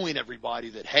showing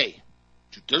everybody that, hey,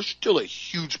 there's still a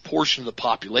huge portion of the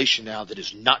population now that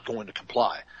is not going to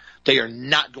comply. They are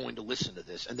not going to listen to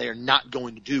this, and they are not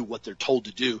going to do what they're told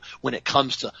to do when it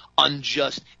comes to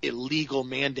unjust, illegal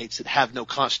mandates that have no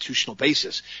constitutional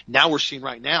basis. Now we're seeing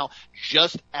right now,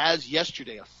 just as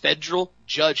yesterday, a federal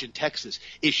judge in Texas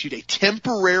issued a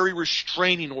temporary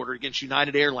restraining order against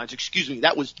United Airlines. Excuse me,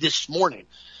 that was this morning.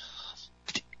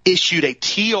 Issued a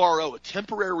TRO, a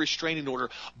temporary restraining order,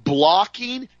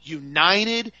 blocking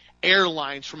United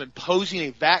Airlines from imposing a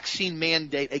vaccine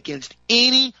mandate against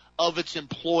any of its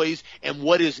employees and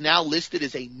what is now listed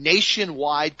as a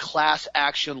nationwide class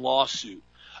action lawsuit.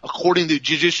 According to the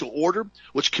judicial order,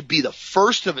 which could be the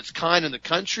first of its kind in the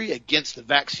country against the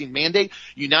vaccine mandate,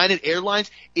 United Airlines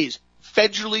is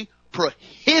federally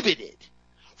prohibited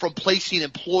from placing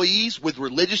employees with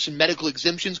religious and medical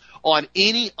exemptions on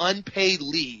any unpaid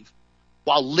leave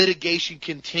while litigation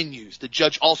continues. The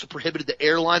judge also prohibited the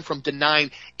airline from denying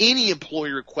any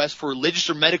employee request for religious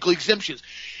or medical exemptions.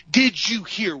 Did you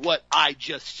hear what I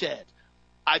just said?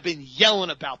 I've been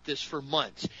yelling about this for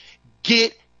months.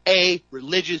 Get a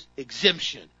religious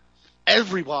exemption.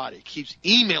 Everybody keeps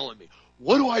emailing me.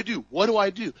 What do I do? What do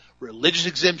I do? Religious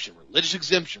exemption, religious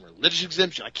exemption, religious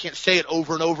exemption. I can't say it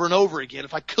over and over and over again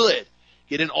if I could.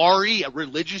 Get an RE, a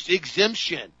religious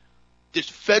exemption. This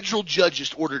federal judge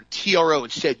just ordered TRO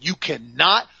and said you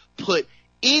cannot put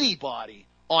anybody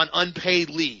on unpaid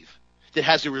leave. that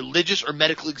has a religious or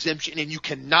medical exemption, and you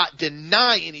cannot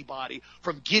deny anybody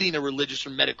from getting a religious or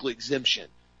medical exemption.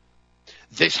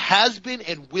 This has been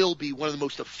and will be one of the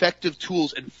most effective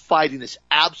tools in fighting this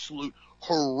absolute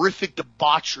horrific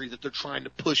debauchery that they're trying to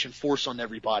push and force on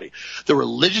everybody. The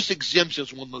religious exemption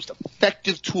is one of the most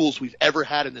effective tools we've ever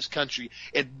had in this country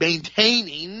in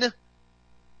maintaining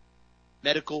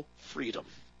medical freedom.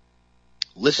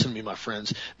 Listen to me, my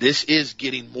friends. This is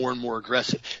getting more and more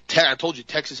aggressive. I told you,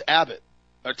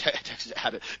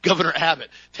 Governor Abbott,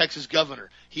 Texas governor,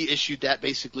 he issued that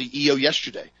basically EO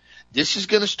yesterday. This is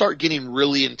going to start getting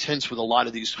really intense with a lot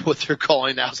of these, what they're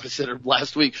calling now, as I said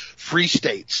last week, free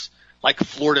states like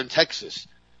Florida and Texas.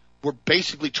 We're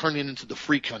basically turning into the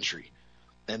free country.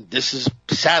 And this is,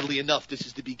 sadly enough, this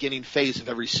is the beginning phase of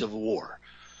every civil war.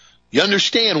 You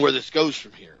understand where this goes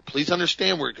from here. Please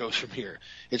understand where it goes from here.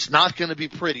 It's not going to be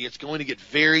pretty. It's going to get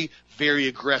very, very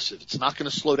aggressive. It's not going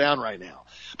to slow down right now.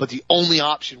 But the only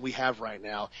option we have right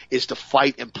now is to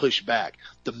fight and push back.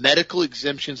 The medical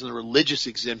exemptions and the religious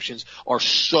exemptions are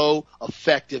so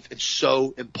effective and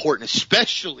so important,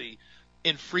 especially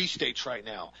in free states right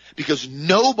now, because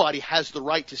nobody has the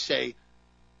right to say,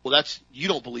 well, you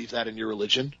don't believe that in your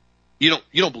religion. You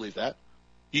don't believe that.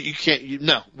 You can't,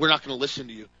 no, we're not going to listen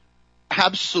to you.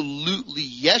 Absolutely,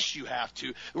 yes, you have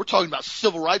to. We're talking about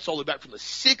civil rights all the way back from the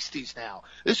 60s now.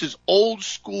 This is old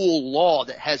school law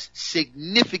that has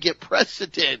significant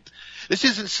precedent. This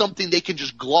isn't something they can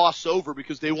just gloss over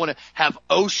because they want to have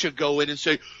OSHA go in and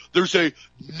say there's a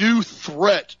new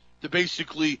threat to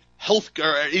basically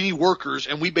any workers,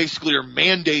 and we basically are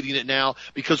mandating it now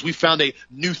because we found a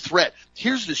new threat.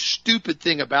 Here's the stupid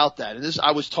thing about that, and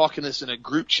I was talking this in a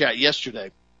group chat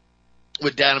yesterday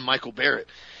with Dan and Michael Barrett.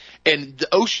 And the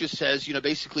OSHA says,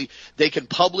 basically they can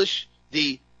publish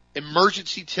the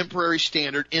emergency temporary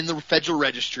standard in the federal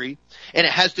registry, and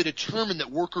it has to determine that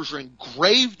workers are in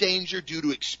grave danger due to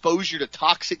exposure to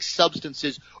toxic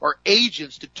substances or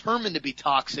agents determined to be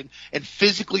toxic and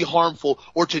physically harmful,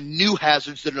 or to new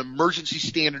hazards that an emergency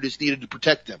standard is needed to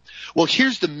protect them. Well,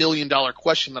 here's the $1 million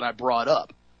question that I brought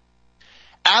up.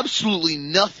 Absolutely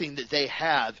nothing that they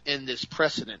have in this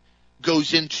precedent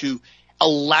goes into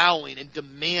allowing and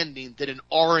demanding that an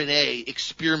RNA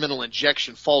experimental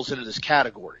injection falls into this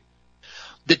category.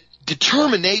 The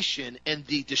determination and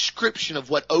the description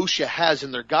of what OSHA has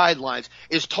in their guidelines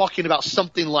is talking about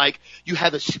something like you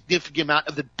have a significant amount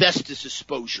of asbestos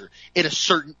exposure in a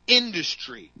certain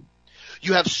industry.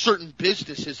 You have certain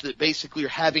businesses that basically are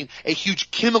having a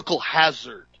huge chemical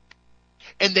hazard,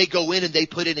 and they go in and they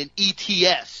put in an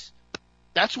ETS.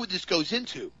 That's what this goes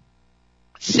into.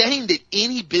 Saying that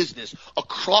any business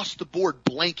across the board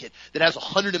blanket that has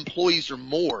 100 employees or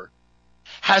more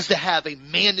has to have a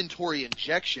mandatory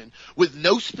injection with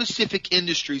no specific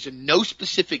industries and no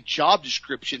specific job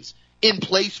descriptions in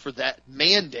place for that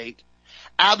mandate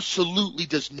absolutely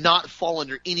does not fall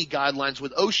under any guidelines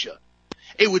with OSHA.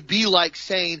 It would be like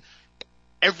saying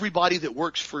everybody that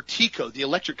works for TECO, the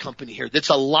electric company here, that's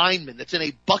a lineman, that's in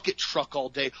a bucket truck all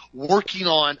day working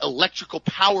on electrical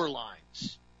power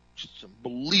lines. It's an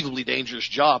unbelievably dangerous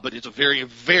job, but it's a very,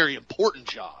 very important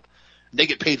job. They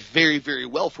get paid very, very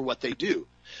well for what they do.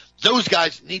 Those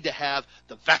guys need to have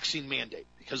the vaccine mandate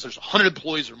because there's 100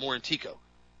 employees or more in TECO.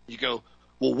 You go,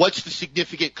 well, what's the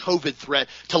significant COVID threat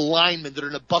to linemen that are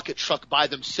in a bucket truck by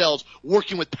themselves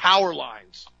working with power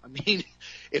lines? I mean,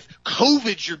 if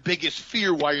COVID's your biggest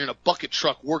fear while you're in a bucket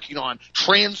truck working on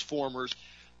transformers,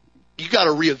 you got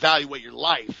to reevaluate your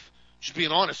life. Just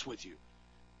being honest with you.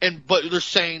 But they're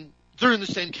saying they're in the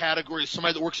same category as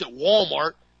somebody that works at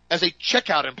Walmart as a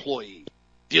checkout employee,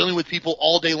 dealing with people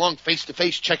all day long, face to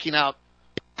face, checking out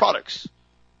products.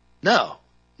 No,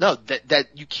 that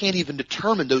you can't even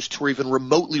determine those two are even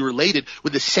remotely related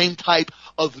with the same type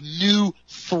of new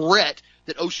threat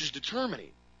that OSHA's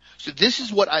determining. So this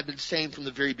is what I've been saying from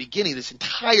the very beginning. This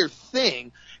entire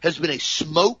thing has been a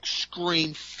smoke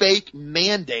screen fake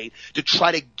mandate to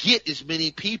try to get as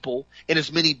many people and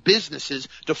as many businesses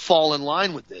to fall in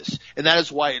line with this. And that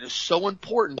is why it is so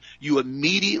important you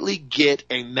immediately get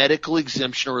a medical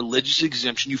exemption or religious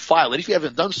exemption. You file it if you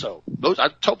haven't done so.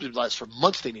 I've told people for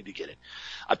months they need to get it.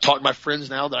 I've talked to my friends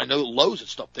now that I know Lowe's and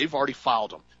stuff. They've already filed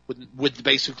them. With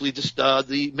basically just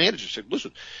the manager said,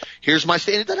 listen, here's my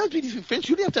state. And it doesn't have to be anything fancy.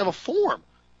 You don't have to have a form.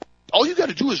 all you got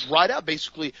to do is write out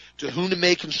basically to whom it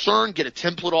may concern, get a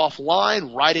template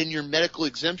offline, write in your medical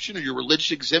exemption or your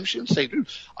religious exemption, say, dude,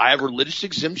 I have a religious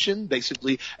exemption,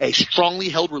 basically a strongly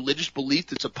held religious belief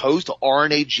that's opposed to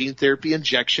RNA gene therapy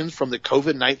injections from the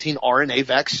COVID-19 RNA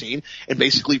vaccine. And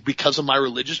basically because of my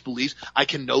religious beliefs, I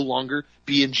can no longer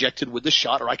be injected with the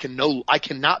shot, or I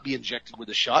cannot be injected with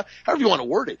the shot. However you want to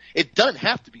word it. It doesn't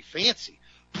have to be fancy.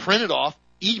 Print it off.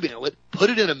 Email it, put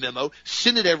it in a memo,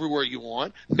 send it everywhere you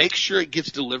want, make sure it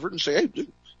gets delivered and say, hey,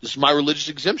 dude, this is my religious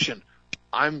exemption.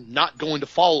 I'm not going to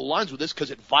follow the lines with this because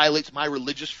it violates my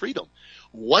religious freedom.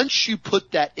 Once you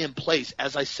put that in place,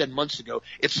 as I said months ago,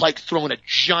 it's like throwing a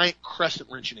giant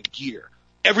crescent wrench in a gear.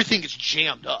 Everything gets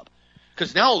jammed up.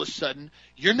 Because now all of a sudden,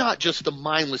 you're not just the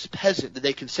mindless peasant that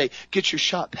they can say, get your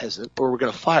shot, peasant, or we're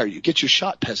going to fire you. Get your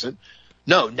shot, peasant.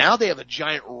 No, now they have a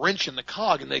giant wrench in the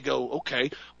cog, and they go,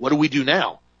 okay, what do we do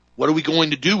now? What are we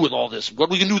going to do with all this? What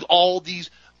are we going to do with all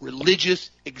these religious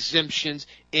exemptions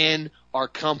in our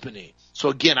company? So,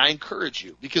 again, I encourage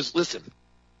you, because, listen,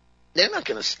 they're not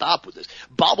going to stop with this.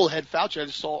 Bobblehead Fauci, I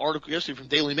just saw an article yesterday from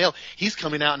Daily Mail. He's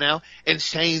coming out now and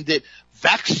saying that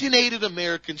vaccinated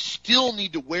Americans still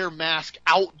need to wear masks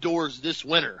outdoors this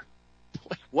winter.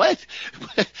 What?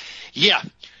 Yeah.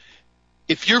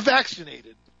 If you're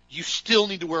vaccinated, you still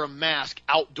need to wear a mask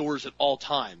outdoors at all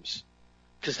times,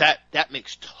 because that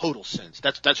makes total sense.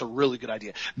 That's a really good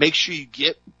idea. Make sure you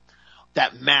get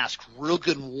that mask real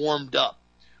good and warmed up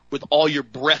with all your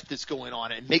breath that's going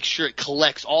on, and make sure it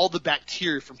collects all the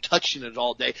bacteria from touching it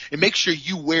all day, and make sure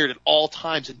you wear it at all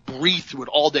times and breathe through it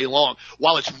all day long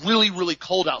while it's really, really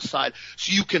cold outside,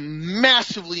 so you can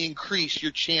massively increase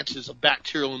your chances of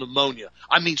bacterial pneumonia.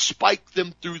 I mean, spike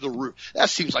them through the roof. That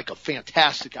seems like a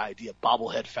fantastic idea,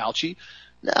 Bobblehead Fauci.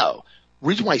 No. The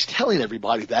reason why he's telling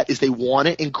everybody that is they want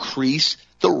to increase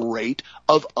the rate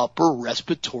of upper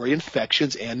respiratory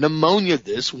infections and pneumonia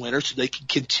this winter so they can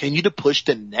continue to push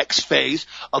the next phase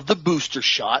of the booster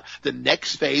shot, the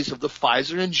next phase of the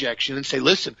Pfizer injection, and say,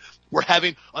 listen, we're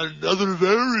having another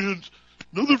variant.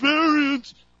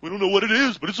 We don't know what it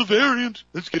is, but it's a variant.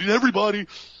 It's getting everybody.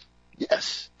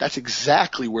 Yes, that's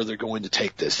exactly where they're going to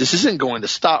take this. This isn't going to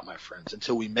stop, my friends,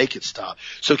 until we make it stop.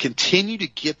 So continue to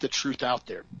get the truth out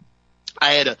there.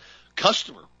 I had a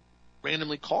customer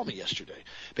randomly call me yesterday,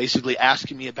 basically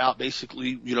asking me about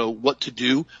what to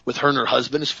do with her and her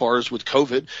husband as far as with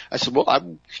COVID. I said, well,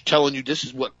 I'm telling you this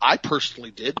is what I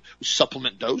personally did,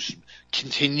 supplement dose,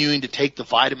 continuing to take the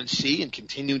vitamin C and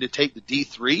continuing to take the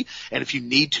D3. And if you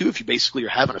need to, if you basically are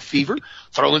having a fever,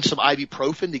 throw in some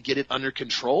ibuprofen to get it under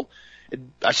control.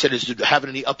 And I said, is it having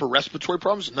any upper respiratory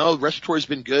problems? No, respiratory's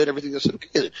been good. Everything. I said,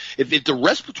 okay. If the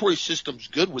respiratory system's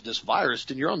good with this virus,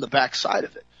 then you're on the back side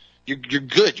of it. You're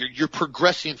good. You're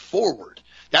progressing forward.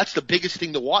 That's the biggest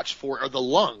thing to watch for are the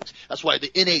lungs. That's why the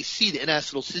NAC, the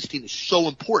N-acetylcysteine, is so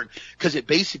important, because it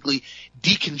basically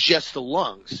decongests the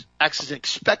lungs, acts as an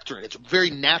expectorant. It's a very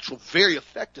natural, very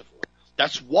effective one.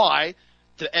 That's why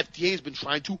the FDA has been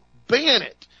trying to ban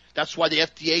it. That's why the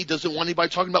FDA doesn't want anybody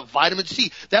talking about vitamin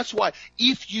C. That's why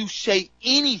if you say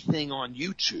anything on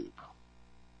YouTube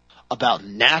about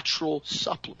natural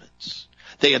supplements,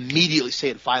 they immediately say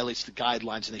it violates the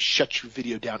guidelines, and they shut your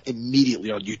video down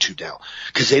immediately on YouTube now,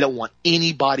 because they don't want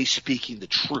anybody speaking the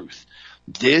truth.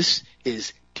 This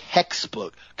is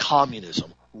textbook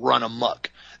communism run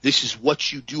amok. This is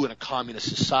what you do in a communist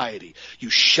society. You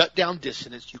shut down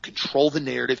dissidents, you control the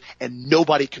narrative, and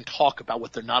nobody can talk about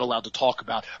what they're not allowed to talk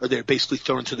about, or they're basically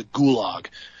thrown into the gulag,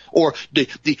 or the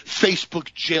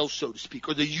Facebook jail, so to speak,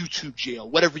 or the YouTube jail,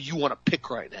 whatever you want to pick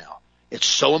right now. It's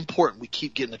so important we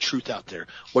keep getting the truth out there.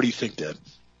 What do you think, Dad?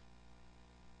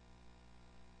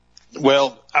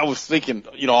 Well, I was thinking,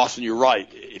 Austin, you're right.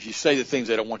 If you say the things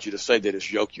they don't want you to say, they just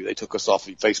joke you. They took us off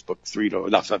of Facebook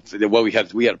we had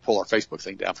to pull our Facebook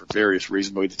thing down for various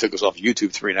reasons, but they took us off of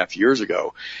YouTube 3.5 years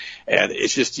ago. And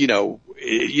it's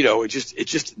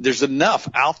just, there's enough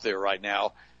out there right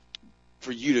now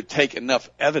for you to take enough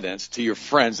evidence to your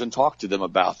friends and talk to them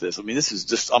about this. I mean, this is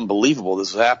just unbelievable. This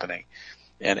is happening.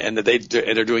 And that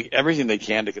they're doing everything they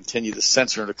can to continue to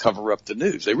censor and to cover up the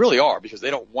news. They really are, because they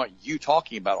don't want you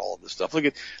talking about all of this stuff. Look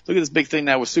at this big thing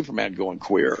now with Superman going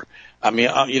queer. I mean,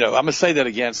 I'm going to say that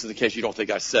again, so in case you don't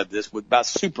think I said this, about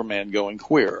Superman going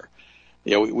queer.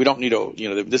 We don't need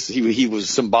he was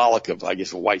symbolic of, I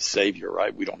guess, a white savior,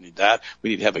 right? We don't need that.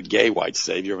 We need to have a gay white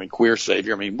savior, queer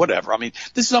savior, whatever.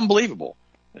 This is unbelievable.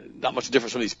 Not much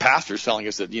difference from these pastors telling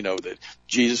us that, that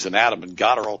Jesus and Adam and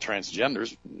God are all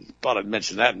transgenders. Thought I'd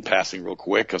mention that in passing real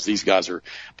quick, because these guys are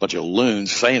a bunch of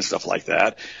loons saying stuff like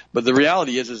that. But the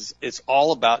reality is it's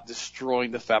all about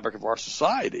destroying the fabric of our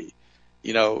society.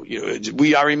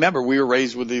 I remember we were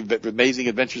raised with the amazing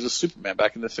adventures of Superman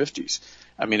back in the 50s.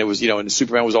 I mean, it was, and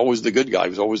Superman was always the good guy. He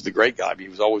was always the great guy. He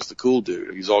was always the cool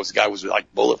dude. He was always the guy who was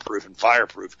like bulletproof and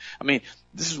fireproof. I mean,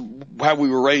 this is how we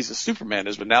were raised as Superman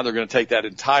is, but now they're going to take that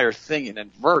entire thing and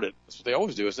invert it. That's what they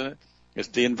always do, isn't it? It's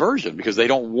the inversion, because they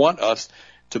don't want us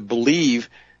to believe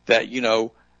that,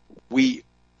 we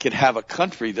can have a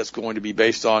country that's going to be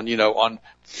based on, on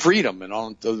freedom and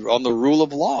on the rule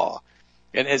of law.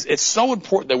 And it's so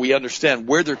important that we understand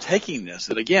where they're taking this.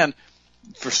 And again,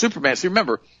 for Superman, see,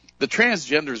 remember, the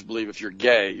transgenders believe if you're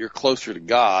gay, you're closer to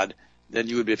God than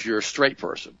you would be if you're a straight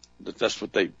person. That's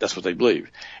what they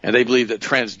believe. And they believe that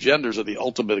transgenders are the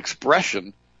ultimate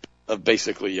expression of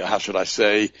basically, how should I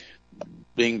say,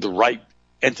 being the right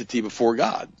entity before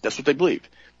God. That's what they believe.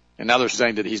 And now they're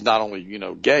saying that he's not only,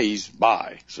 gay, he's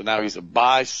bi. So now he's a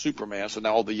bi Superman. So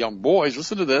now all the young boys,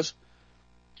 listen to this.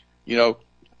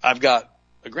 I've got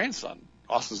a grandson,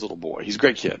 Austin's little boy. He's a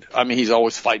great kid. I mean, he's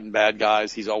always fighting bad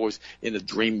guys. He's always in the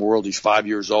dream world. He's 5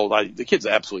 years old. The kid's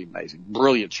absolutely amazing.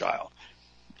 Brilliant child.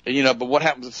 And, but what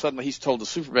happens if suddenly he's told that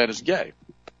Superman is gay?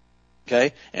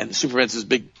 Okay? And Superman's his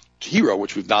big hero,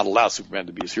 which we've not allowed Superman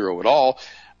to be his hero at all.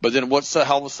 But then all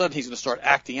of a sudden he's going to start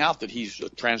acting out that he's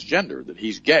a transgender, that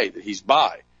he's gay, that he's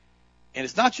bi. And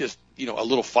it's not just, a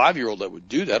little 5-year-old that would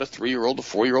do that. A 3-year-old, a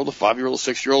 4-year-old, a 5-year-old, a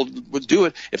 6-year-old would do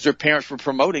it if their parents were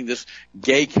promoting this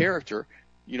gay character,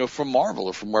 from Marvel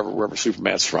or from wherever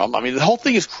Superman's from. I mean, the whole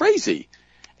thing is crazy.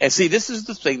 And see, this is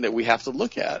the thing that we have to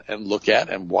look at and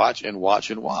watch and watch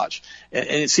and watch.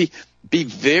 And see, be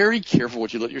very careful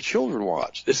what you let your children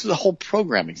watch. This is a whole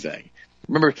programming thing.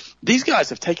 Remember, these guys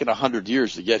have taken 100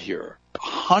 years to get here.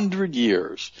 100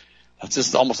 years. That's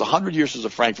just almost 100 years since the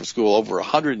Frankfurt School, over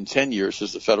 110 years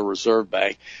since the Federal Reserve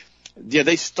Bank. Yeah,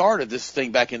 they started this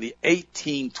thing back in the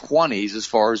 1820s as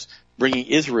far as bringing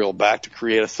Israel back to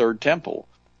create a third temple.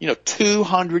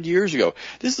 200 years ago.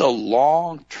 This is a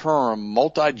long-term,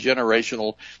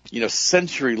 multi-generational,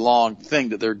 century-long thing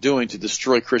that they're doing to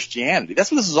destroy Christianity.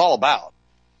 That's what this is all about.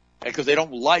 Because they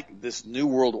don't like this new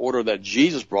world order that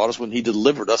Jesus brought us when he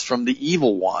delivered us from the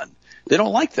evil one. They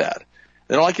don't like that.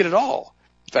 They don't like it at all.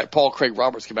 In fact, Paul Craig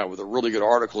Roberts came out with a really good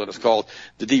article, and it's called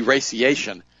The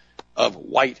Deraciation of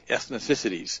White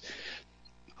Ethnicities.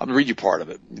 I'm going to read you part of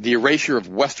it. The erasure of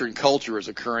Western culture is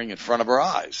occurring in front of our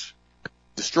eyes,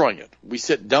 destroying it. We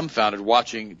sit dumbfounded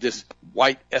watching this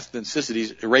white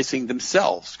ethnicities erasing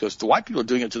themselves, because the white people are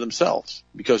doing it to themselves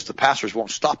because the pastors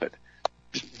won't stop it.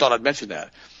 Just thought I'd mention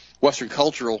that. Western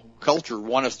culture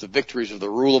won us the victories of the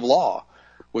rule of law,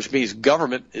 which means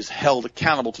government is held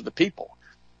accountable to the people.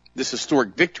 This historic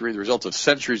victory, the result of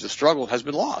centuries of struggle, has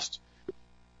been lost.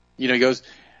 He goes,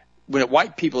 when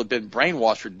white people have been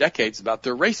brainwashed for decades about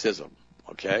their racism,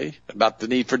 okay, about the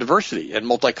need for diversity and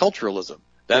multiculturalism.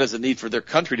 That is the need for their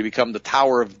country to become the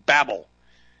Tower of Babel.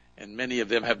 And many of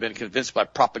them have been convinced by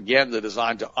propaganda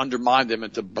designed to undermine them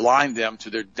and to blind them to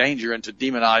their danger and to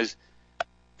demonize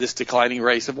this declining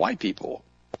race of white people.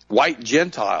 White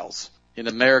Gentiles in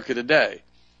America today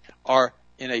are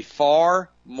in a far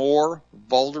more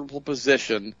vulnerable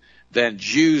position than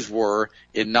Jews were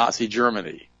in Nazi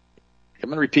Germany. I'm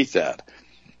going to repeat that.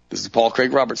 This is Paul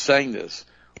Craig Roberts saying this.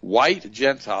 White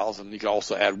Gentiles, and you can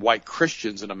also add white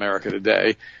Christians in America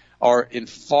today, are in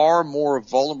far more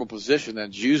vulnerable position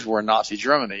than Jews were in Nazi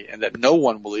Germany, and that no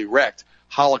one will erect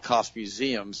Holocaust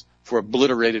museums for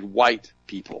obliterated white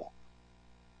people.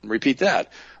 Repeat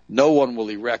that. No one will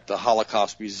erect a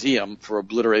Holocaust museum for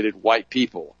obliterated white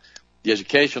people. The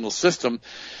educational system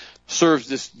serves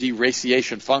this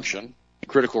deraciation function.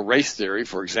 Critical race theory,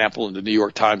 for example, in the New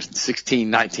York Times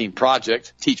 1619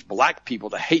 Project, teach black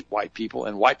people to hate white people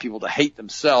and white people to hate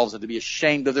themselves and to be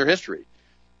ashamed of their history.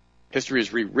 History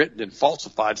is rewritten and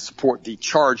falsified to support the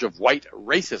charge of white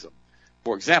racism.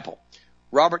 For example,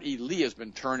 Robert E. Lee has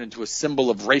been turned into a symbol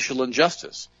of racial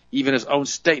injustice. Even his own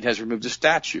state has removed a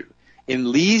statue.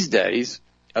 In Lee's days,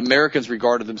 Americans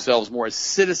regarded themselves more as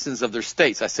citizens of their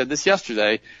states. I said this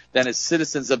yesterday, than as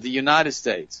citizens of the United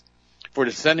States. For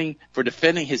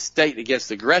defending his state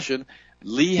against aggression,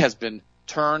 Lee has been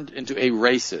turned into a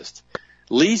racist.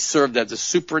 Lee served as the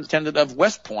superintendent of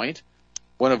West Point.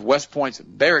 One of West Point's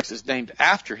barracks is named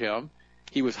after him.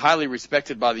 He was highly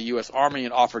respected by the U.S. Army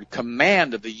and offered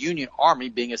command of the Union Army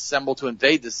being assembled to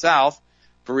invade the South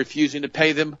for refusing to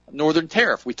pay them Northern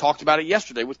tariff. We talked about it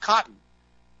yesterday with Cotton.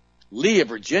 Lee, a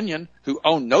Virginian who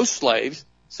owned no slaves,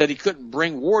 said he couldn't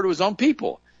bring war to his own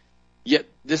people. Yet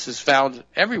this is found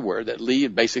everywhere, that Lee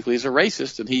basically is a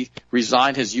racist, and he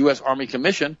resigned his U.S. Army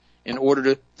commission in order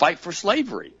to fight for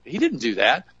slavery. He didn't do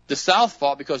that. The South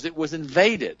fought because it was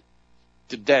invaded.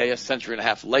 Today, a century and a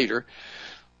half later,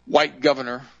 white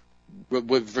governor,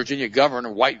 with Virginia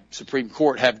governor, white Supreme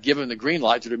Court have given the green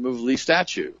light to remove the Lee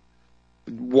statue?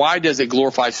 Why does it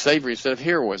glorify slavery instead of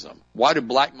heroism? Why do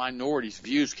black minorities'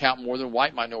 views count more than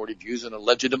white minority views in a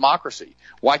alleged democracy?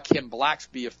 Why can blacks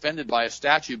be offended by a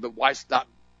statue but whites not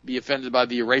be offended by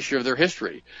the erasure of their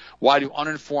history? Why do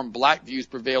uninformed black views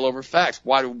prevail over facts?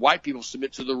 Why do white people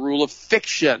submit to the rule of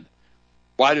fiction?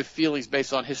 Why do feelings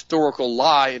based on historical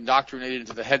lie indoctrinated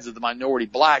into the heads of the minority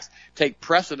blacks take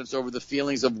precedence over the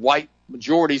feelings of white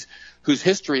majorities whose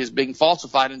history is being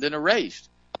falsified and then erased?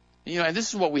 And this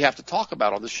is what we have to talk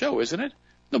about on the show, isn't it?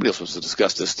 Nobody else wants to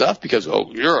discuss this stuff because,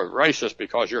 you're a racist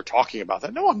because you're talking about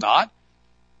that. No, I'm not.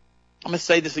 I'm going to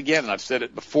say this again, and I've said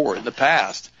it before in the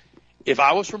past. If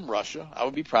I was from Russia, I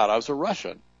would be proud I was a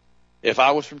Russian. If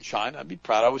I was from China, I'd be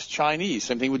proud I was Chinese.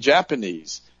 Same thing with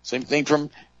Japanese. Same thing from,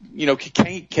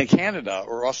 Canada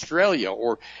or Australia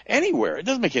or anywhere. It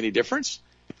doesn't make any difference.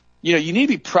 You need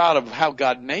to be proud of how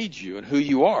God made you and who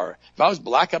you are. If I was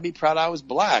black, I'd be proud I was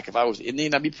black. If I was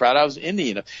Indian, I'd be proud I was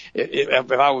Indian.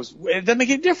 If I was, it doesn't make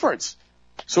any difference.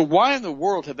 So why in the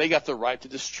world have they got the right to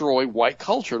destroy white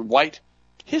culture and white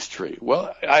history?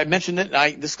 Well, I mentioned it, and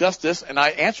I discussed this, and I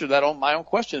answered that on my own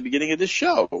question at the beginning of this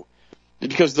show.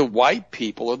 Because the white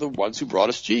people are the ones who brought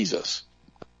us Jesus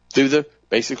through the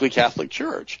basically Catholic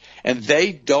Church. And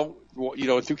they don't,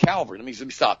 through Calvary. Let me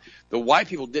stop. The white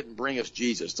people didn't bring us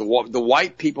Jesus. The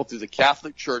white people through the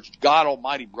Catholic Church, God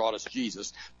Almighty brought us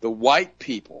Jesus. The white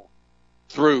people,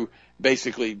 through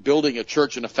basically building a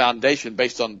church and a foundation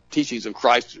based on teachings of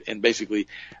Christ and basically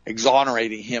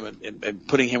exonerating him and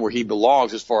putting him where he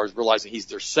belongs as far as realizing he's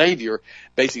their Savior,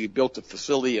 basically built a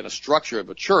facility and a structure of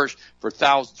a church for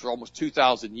almost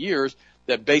 2,000 years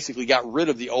that basically got rid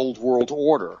of the old world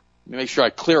order. Let me make sure I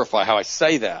clarify how I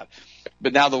say that.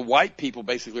 But now the white people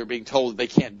basically are being told that they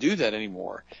can't do that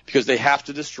anymore because they have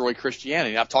to destroy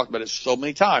Christianity. And I've talked about it so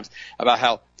many times about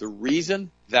how the reason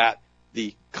that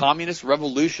the communist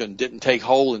revolution didn't take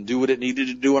hold and do what it needed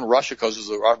to do in Russia because it was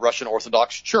a Russian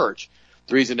Orthodox church.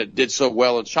 The reason it did so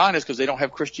well in China is because they don't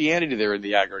have Christianity there in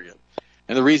the aggregate.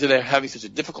 And the reason they're having such a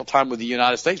difficult time with the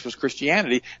United States was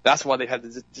Christianity. That's why they had to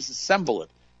disassemble it.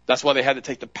 That's why they had to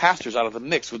take the pastors out of the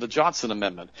mix with the Johnson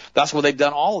Amendment. That's why they've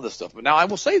done all of this stuff. But now I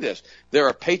will say this. There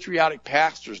are patriotic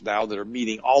pastors now that are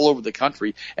meeting all over the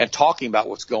country and talking about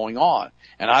what's going on.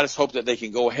 And I just hope that they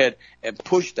can go ahead and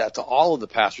push that to all of the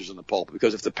pastors in the pulpit.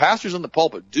 Because if the pastors in the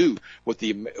pulpit do what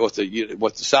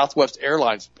the Southwest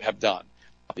Airlines have done,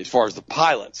 as far as the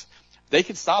pilots, they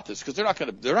can stop this because they're not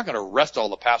going to arrest all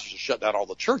the pastors and shut down all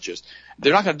the churches.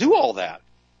 They're not going to do all that.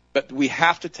 But we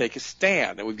have to take a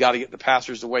stand, and we've got to get the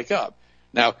pastors to wake up.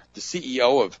 Now, the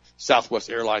CEO of Southwest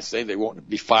Airlines saying they won't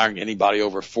be firing anybody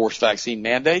over forced vaccine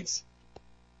mandates,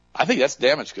 I think that's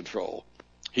damage control.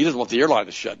 He doesn't want the airline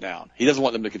to shut down. He doesn't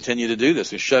want them to continue to do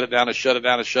this and shut it down and shut it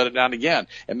down and shut it down again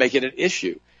and make it an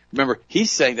issue. Remember, he's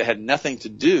saying that had nothing to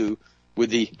do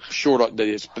with the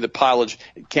pilot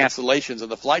cancellations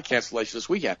and the flight cancellations this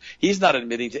weekend. He's not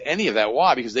admitting to any of that.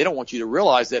 Why? Because they don't want you to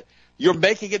realize that you're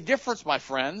making a difference, my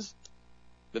friends,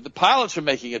 that the pilots are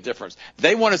making a difference.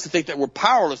 They want us to think that we're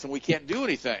powerless and we can't do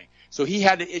anything. So he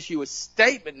had to issue a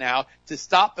statement now to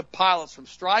stop the pilots from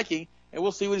striking, and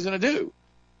we'll see what he's going to do.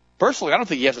 Personally, I don't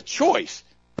think he has a choice.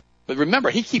 But remember,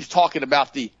 he keeps talking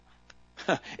about the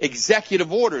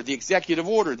executive order, the executive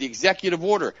order, the executive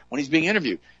order when he's being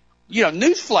interviewed.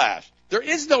 Newsflash, there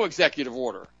is no executive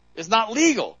order. It's not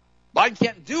legal. Biden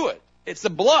can't do it. It's a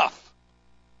bluff.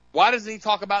 Why doesn't he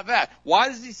talk about that? Why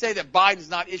does he say that Biden's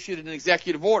not issued an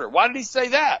executive order? Why did he say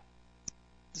that?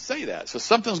 So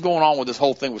something's going on with this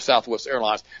whole thing with Southwest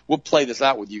Airlines. We'll play this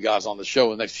out with you guys on the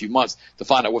show in the next few months to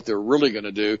find out what they're really going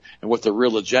to do and what the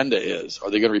real agenda is. Are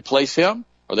they going to replace him?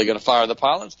 Are they going to fire the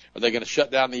pilots? Are they going to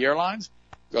shut down the airlines?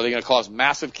 Are they going to cause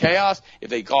massive chaos? If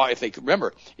they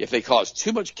cause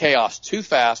too much chaos too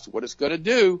fast, what it's going to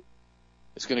do,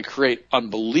 it's going to create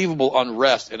unbelievable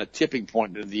unrest and a tipping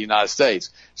point in the United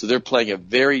States. So they're playing a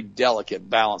very delicate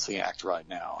balancing act right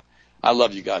now. I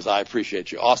love you guys. I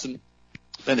appreciate you. Austin,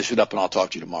 finish it up and I'll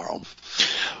talk to you tomorrow.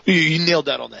 You nailed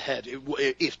that on the head.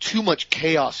 If too much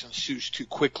chaos ensues too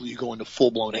quickly, you go into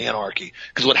full-blown anarchy.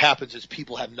 Because what happens is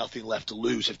people have nothing left to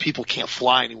lose. If people can't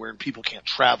fly anywhere and people can't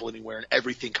travel anywhere and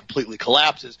everything completely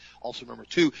collapses, also remember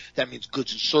too, that means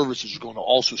goods and services are going to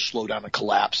also slow down and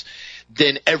collapse.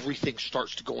 Then everything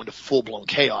starts to go into full-blown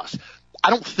chaos. I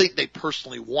don't think they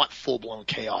personally want full-blown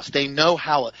chaos. They know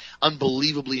how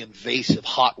unbelievably invasive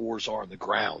hot wars are on the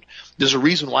ground. There's a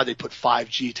reason why they put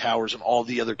 5G towers and all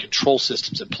the other control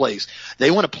systems in place.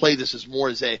 They want to play this as more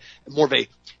of a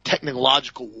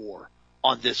technological war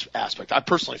on this aspect. I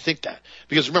personally think that.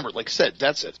 Because remember, like I said,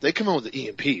 that's it. They come in with the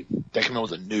EMP, they come in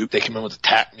with a nuke, they come in with a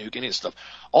TAC nuke, any of this stuff.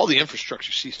 All the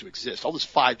infrastructure ceased to exist. All this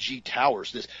 5G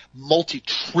towers, this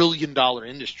multi-trillion-dollar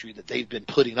industry that they've been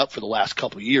putting up for the last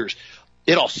couple of years,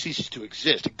 it all ceases to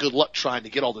exist. And good luck trying to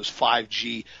get all those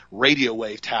 5G radio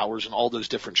wave towers and all those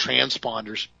different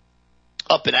transponders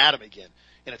up and at them again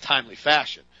in a timely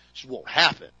fashion. It just won't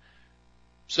happen.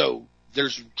 So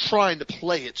there's trying to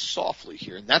play it softly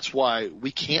here, and that's why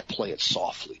we can't play it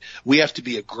softly. We have to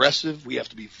be aggressive, we have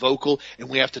to be vocal, and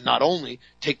we have to not only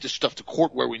take this stuff to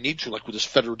court where we need to, like with this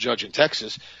federal judge in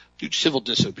Texas. Dude, civil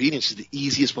disobedience is the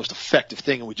easiest, most effective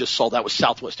thing, and we just saw that with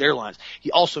Southwest Airlines. He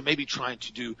also may be trying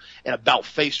to do an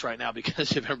about-face right now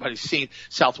because if everybody's seen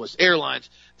Southwest Airlines,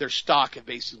 their stock had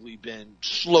basically been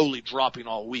slowly dropping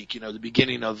all week. You know, the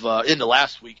beginning of into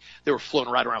last week, they were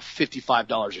floating right around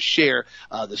 $55 a share.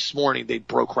 This morning, they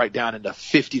broke right down into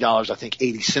 $50, I think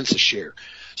 80 cents a share.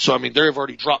 So, I mean, they've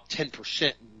already dropped 10%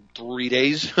 in 3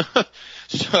 days.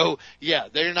 So, yeah,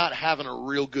 they're not having a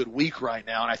real good week right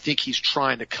now, and I think he's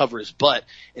trying to cover his butt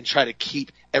and try to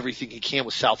keep everything he can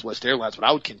with Southwest Airlines. But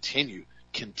I would continue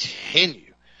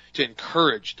to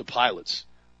encourage the pilots,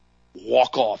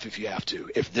 walk off if you have to.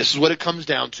 If this is what it comes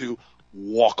down to,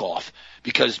 walk off,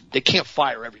 because they can't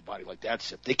fire everybody like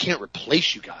that. They can't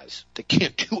replace you guys. They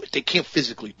can't do it. They can't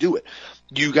physically do it.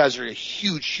 You guys are a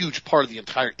huge, huge part of the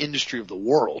entire industry of the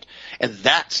world, and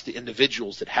that's the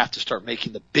individuals that have to start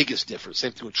making the biggest difference.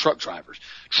 Same thing with truck drivers.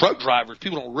 Truck drivers,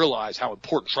 people don't realize how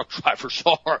important truck drivers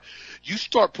are. You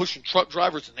start pushing truck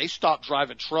drivers and they stop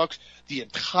driving trucks, the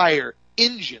entire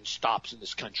engine stops in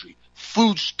this country.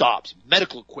 Food stops,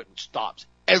 medical equipment stops,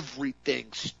 everything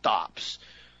stops.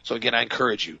 So again, I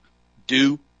encourage you,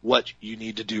 do what you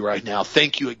need to do right now.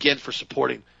 Thank you again for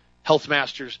supporting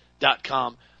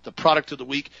healthmasters.com. The product of the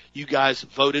week, you guys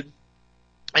voted,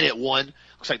 and it won.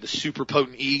 Looks like the Super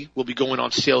Potent E will be going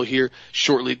on sale here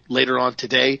shortly later on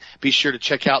today. Be sure to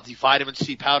check out the vitamin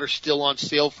C powder, still on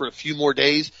sale for a few more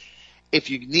days. If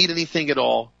you need anything at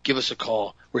all, give us a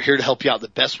call. We're here to help you out the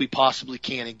best we possibly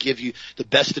can and give you the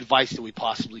best advice that we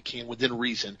possibly can within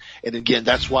reason. And again,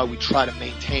 that's why we try to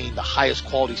maintain the highest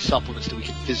quality supplements that we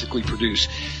can physically produce.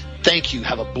 Thank you.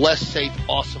 Have a blessed, safe,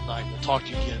 awesome night. We'll talk to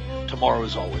you again tomorrow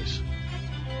as always.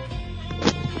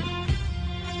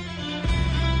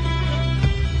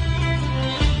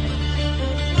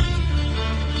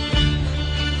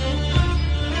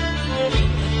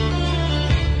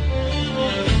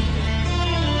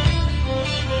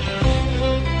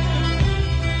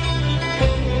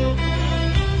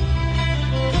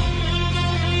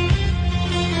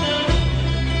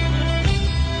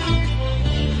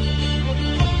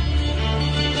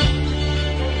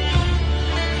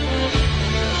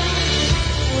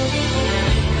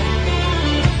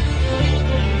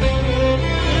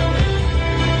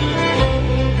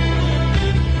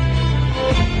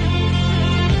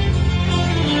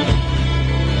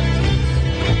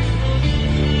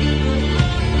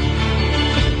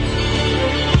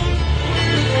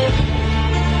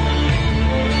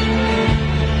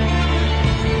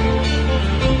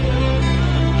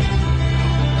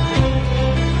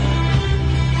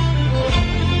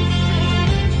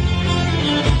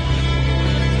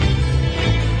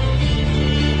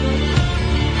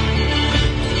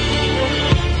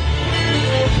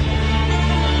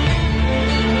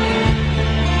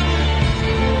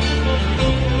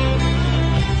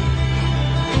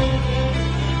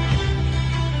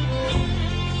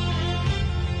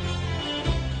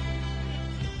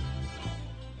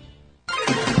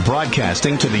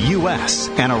 Broadcasting to the U.S.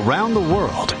 and around the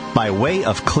world by way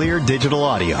of clear digital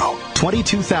audio,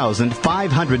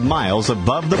 22,500 miles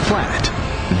above the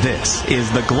planet. This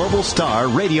is the Global Star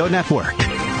Radio Network.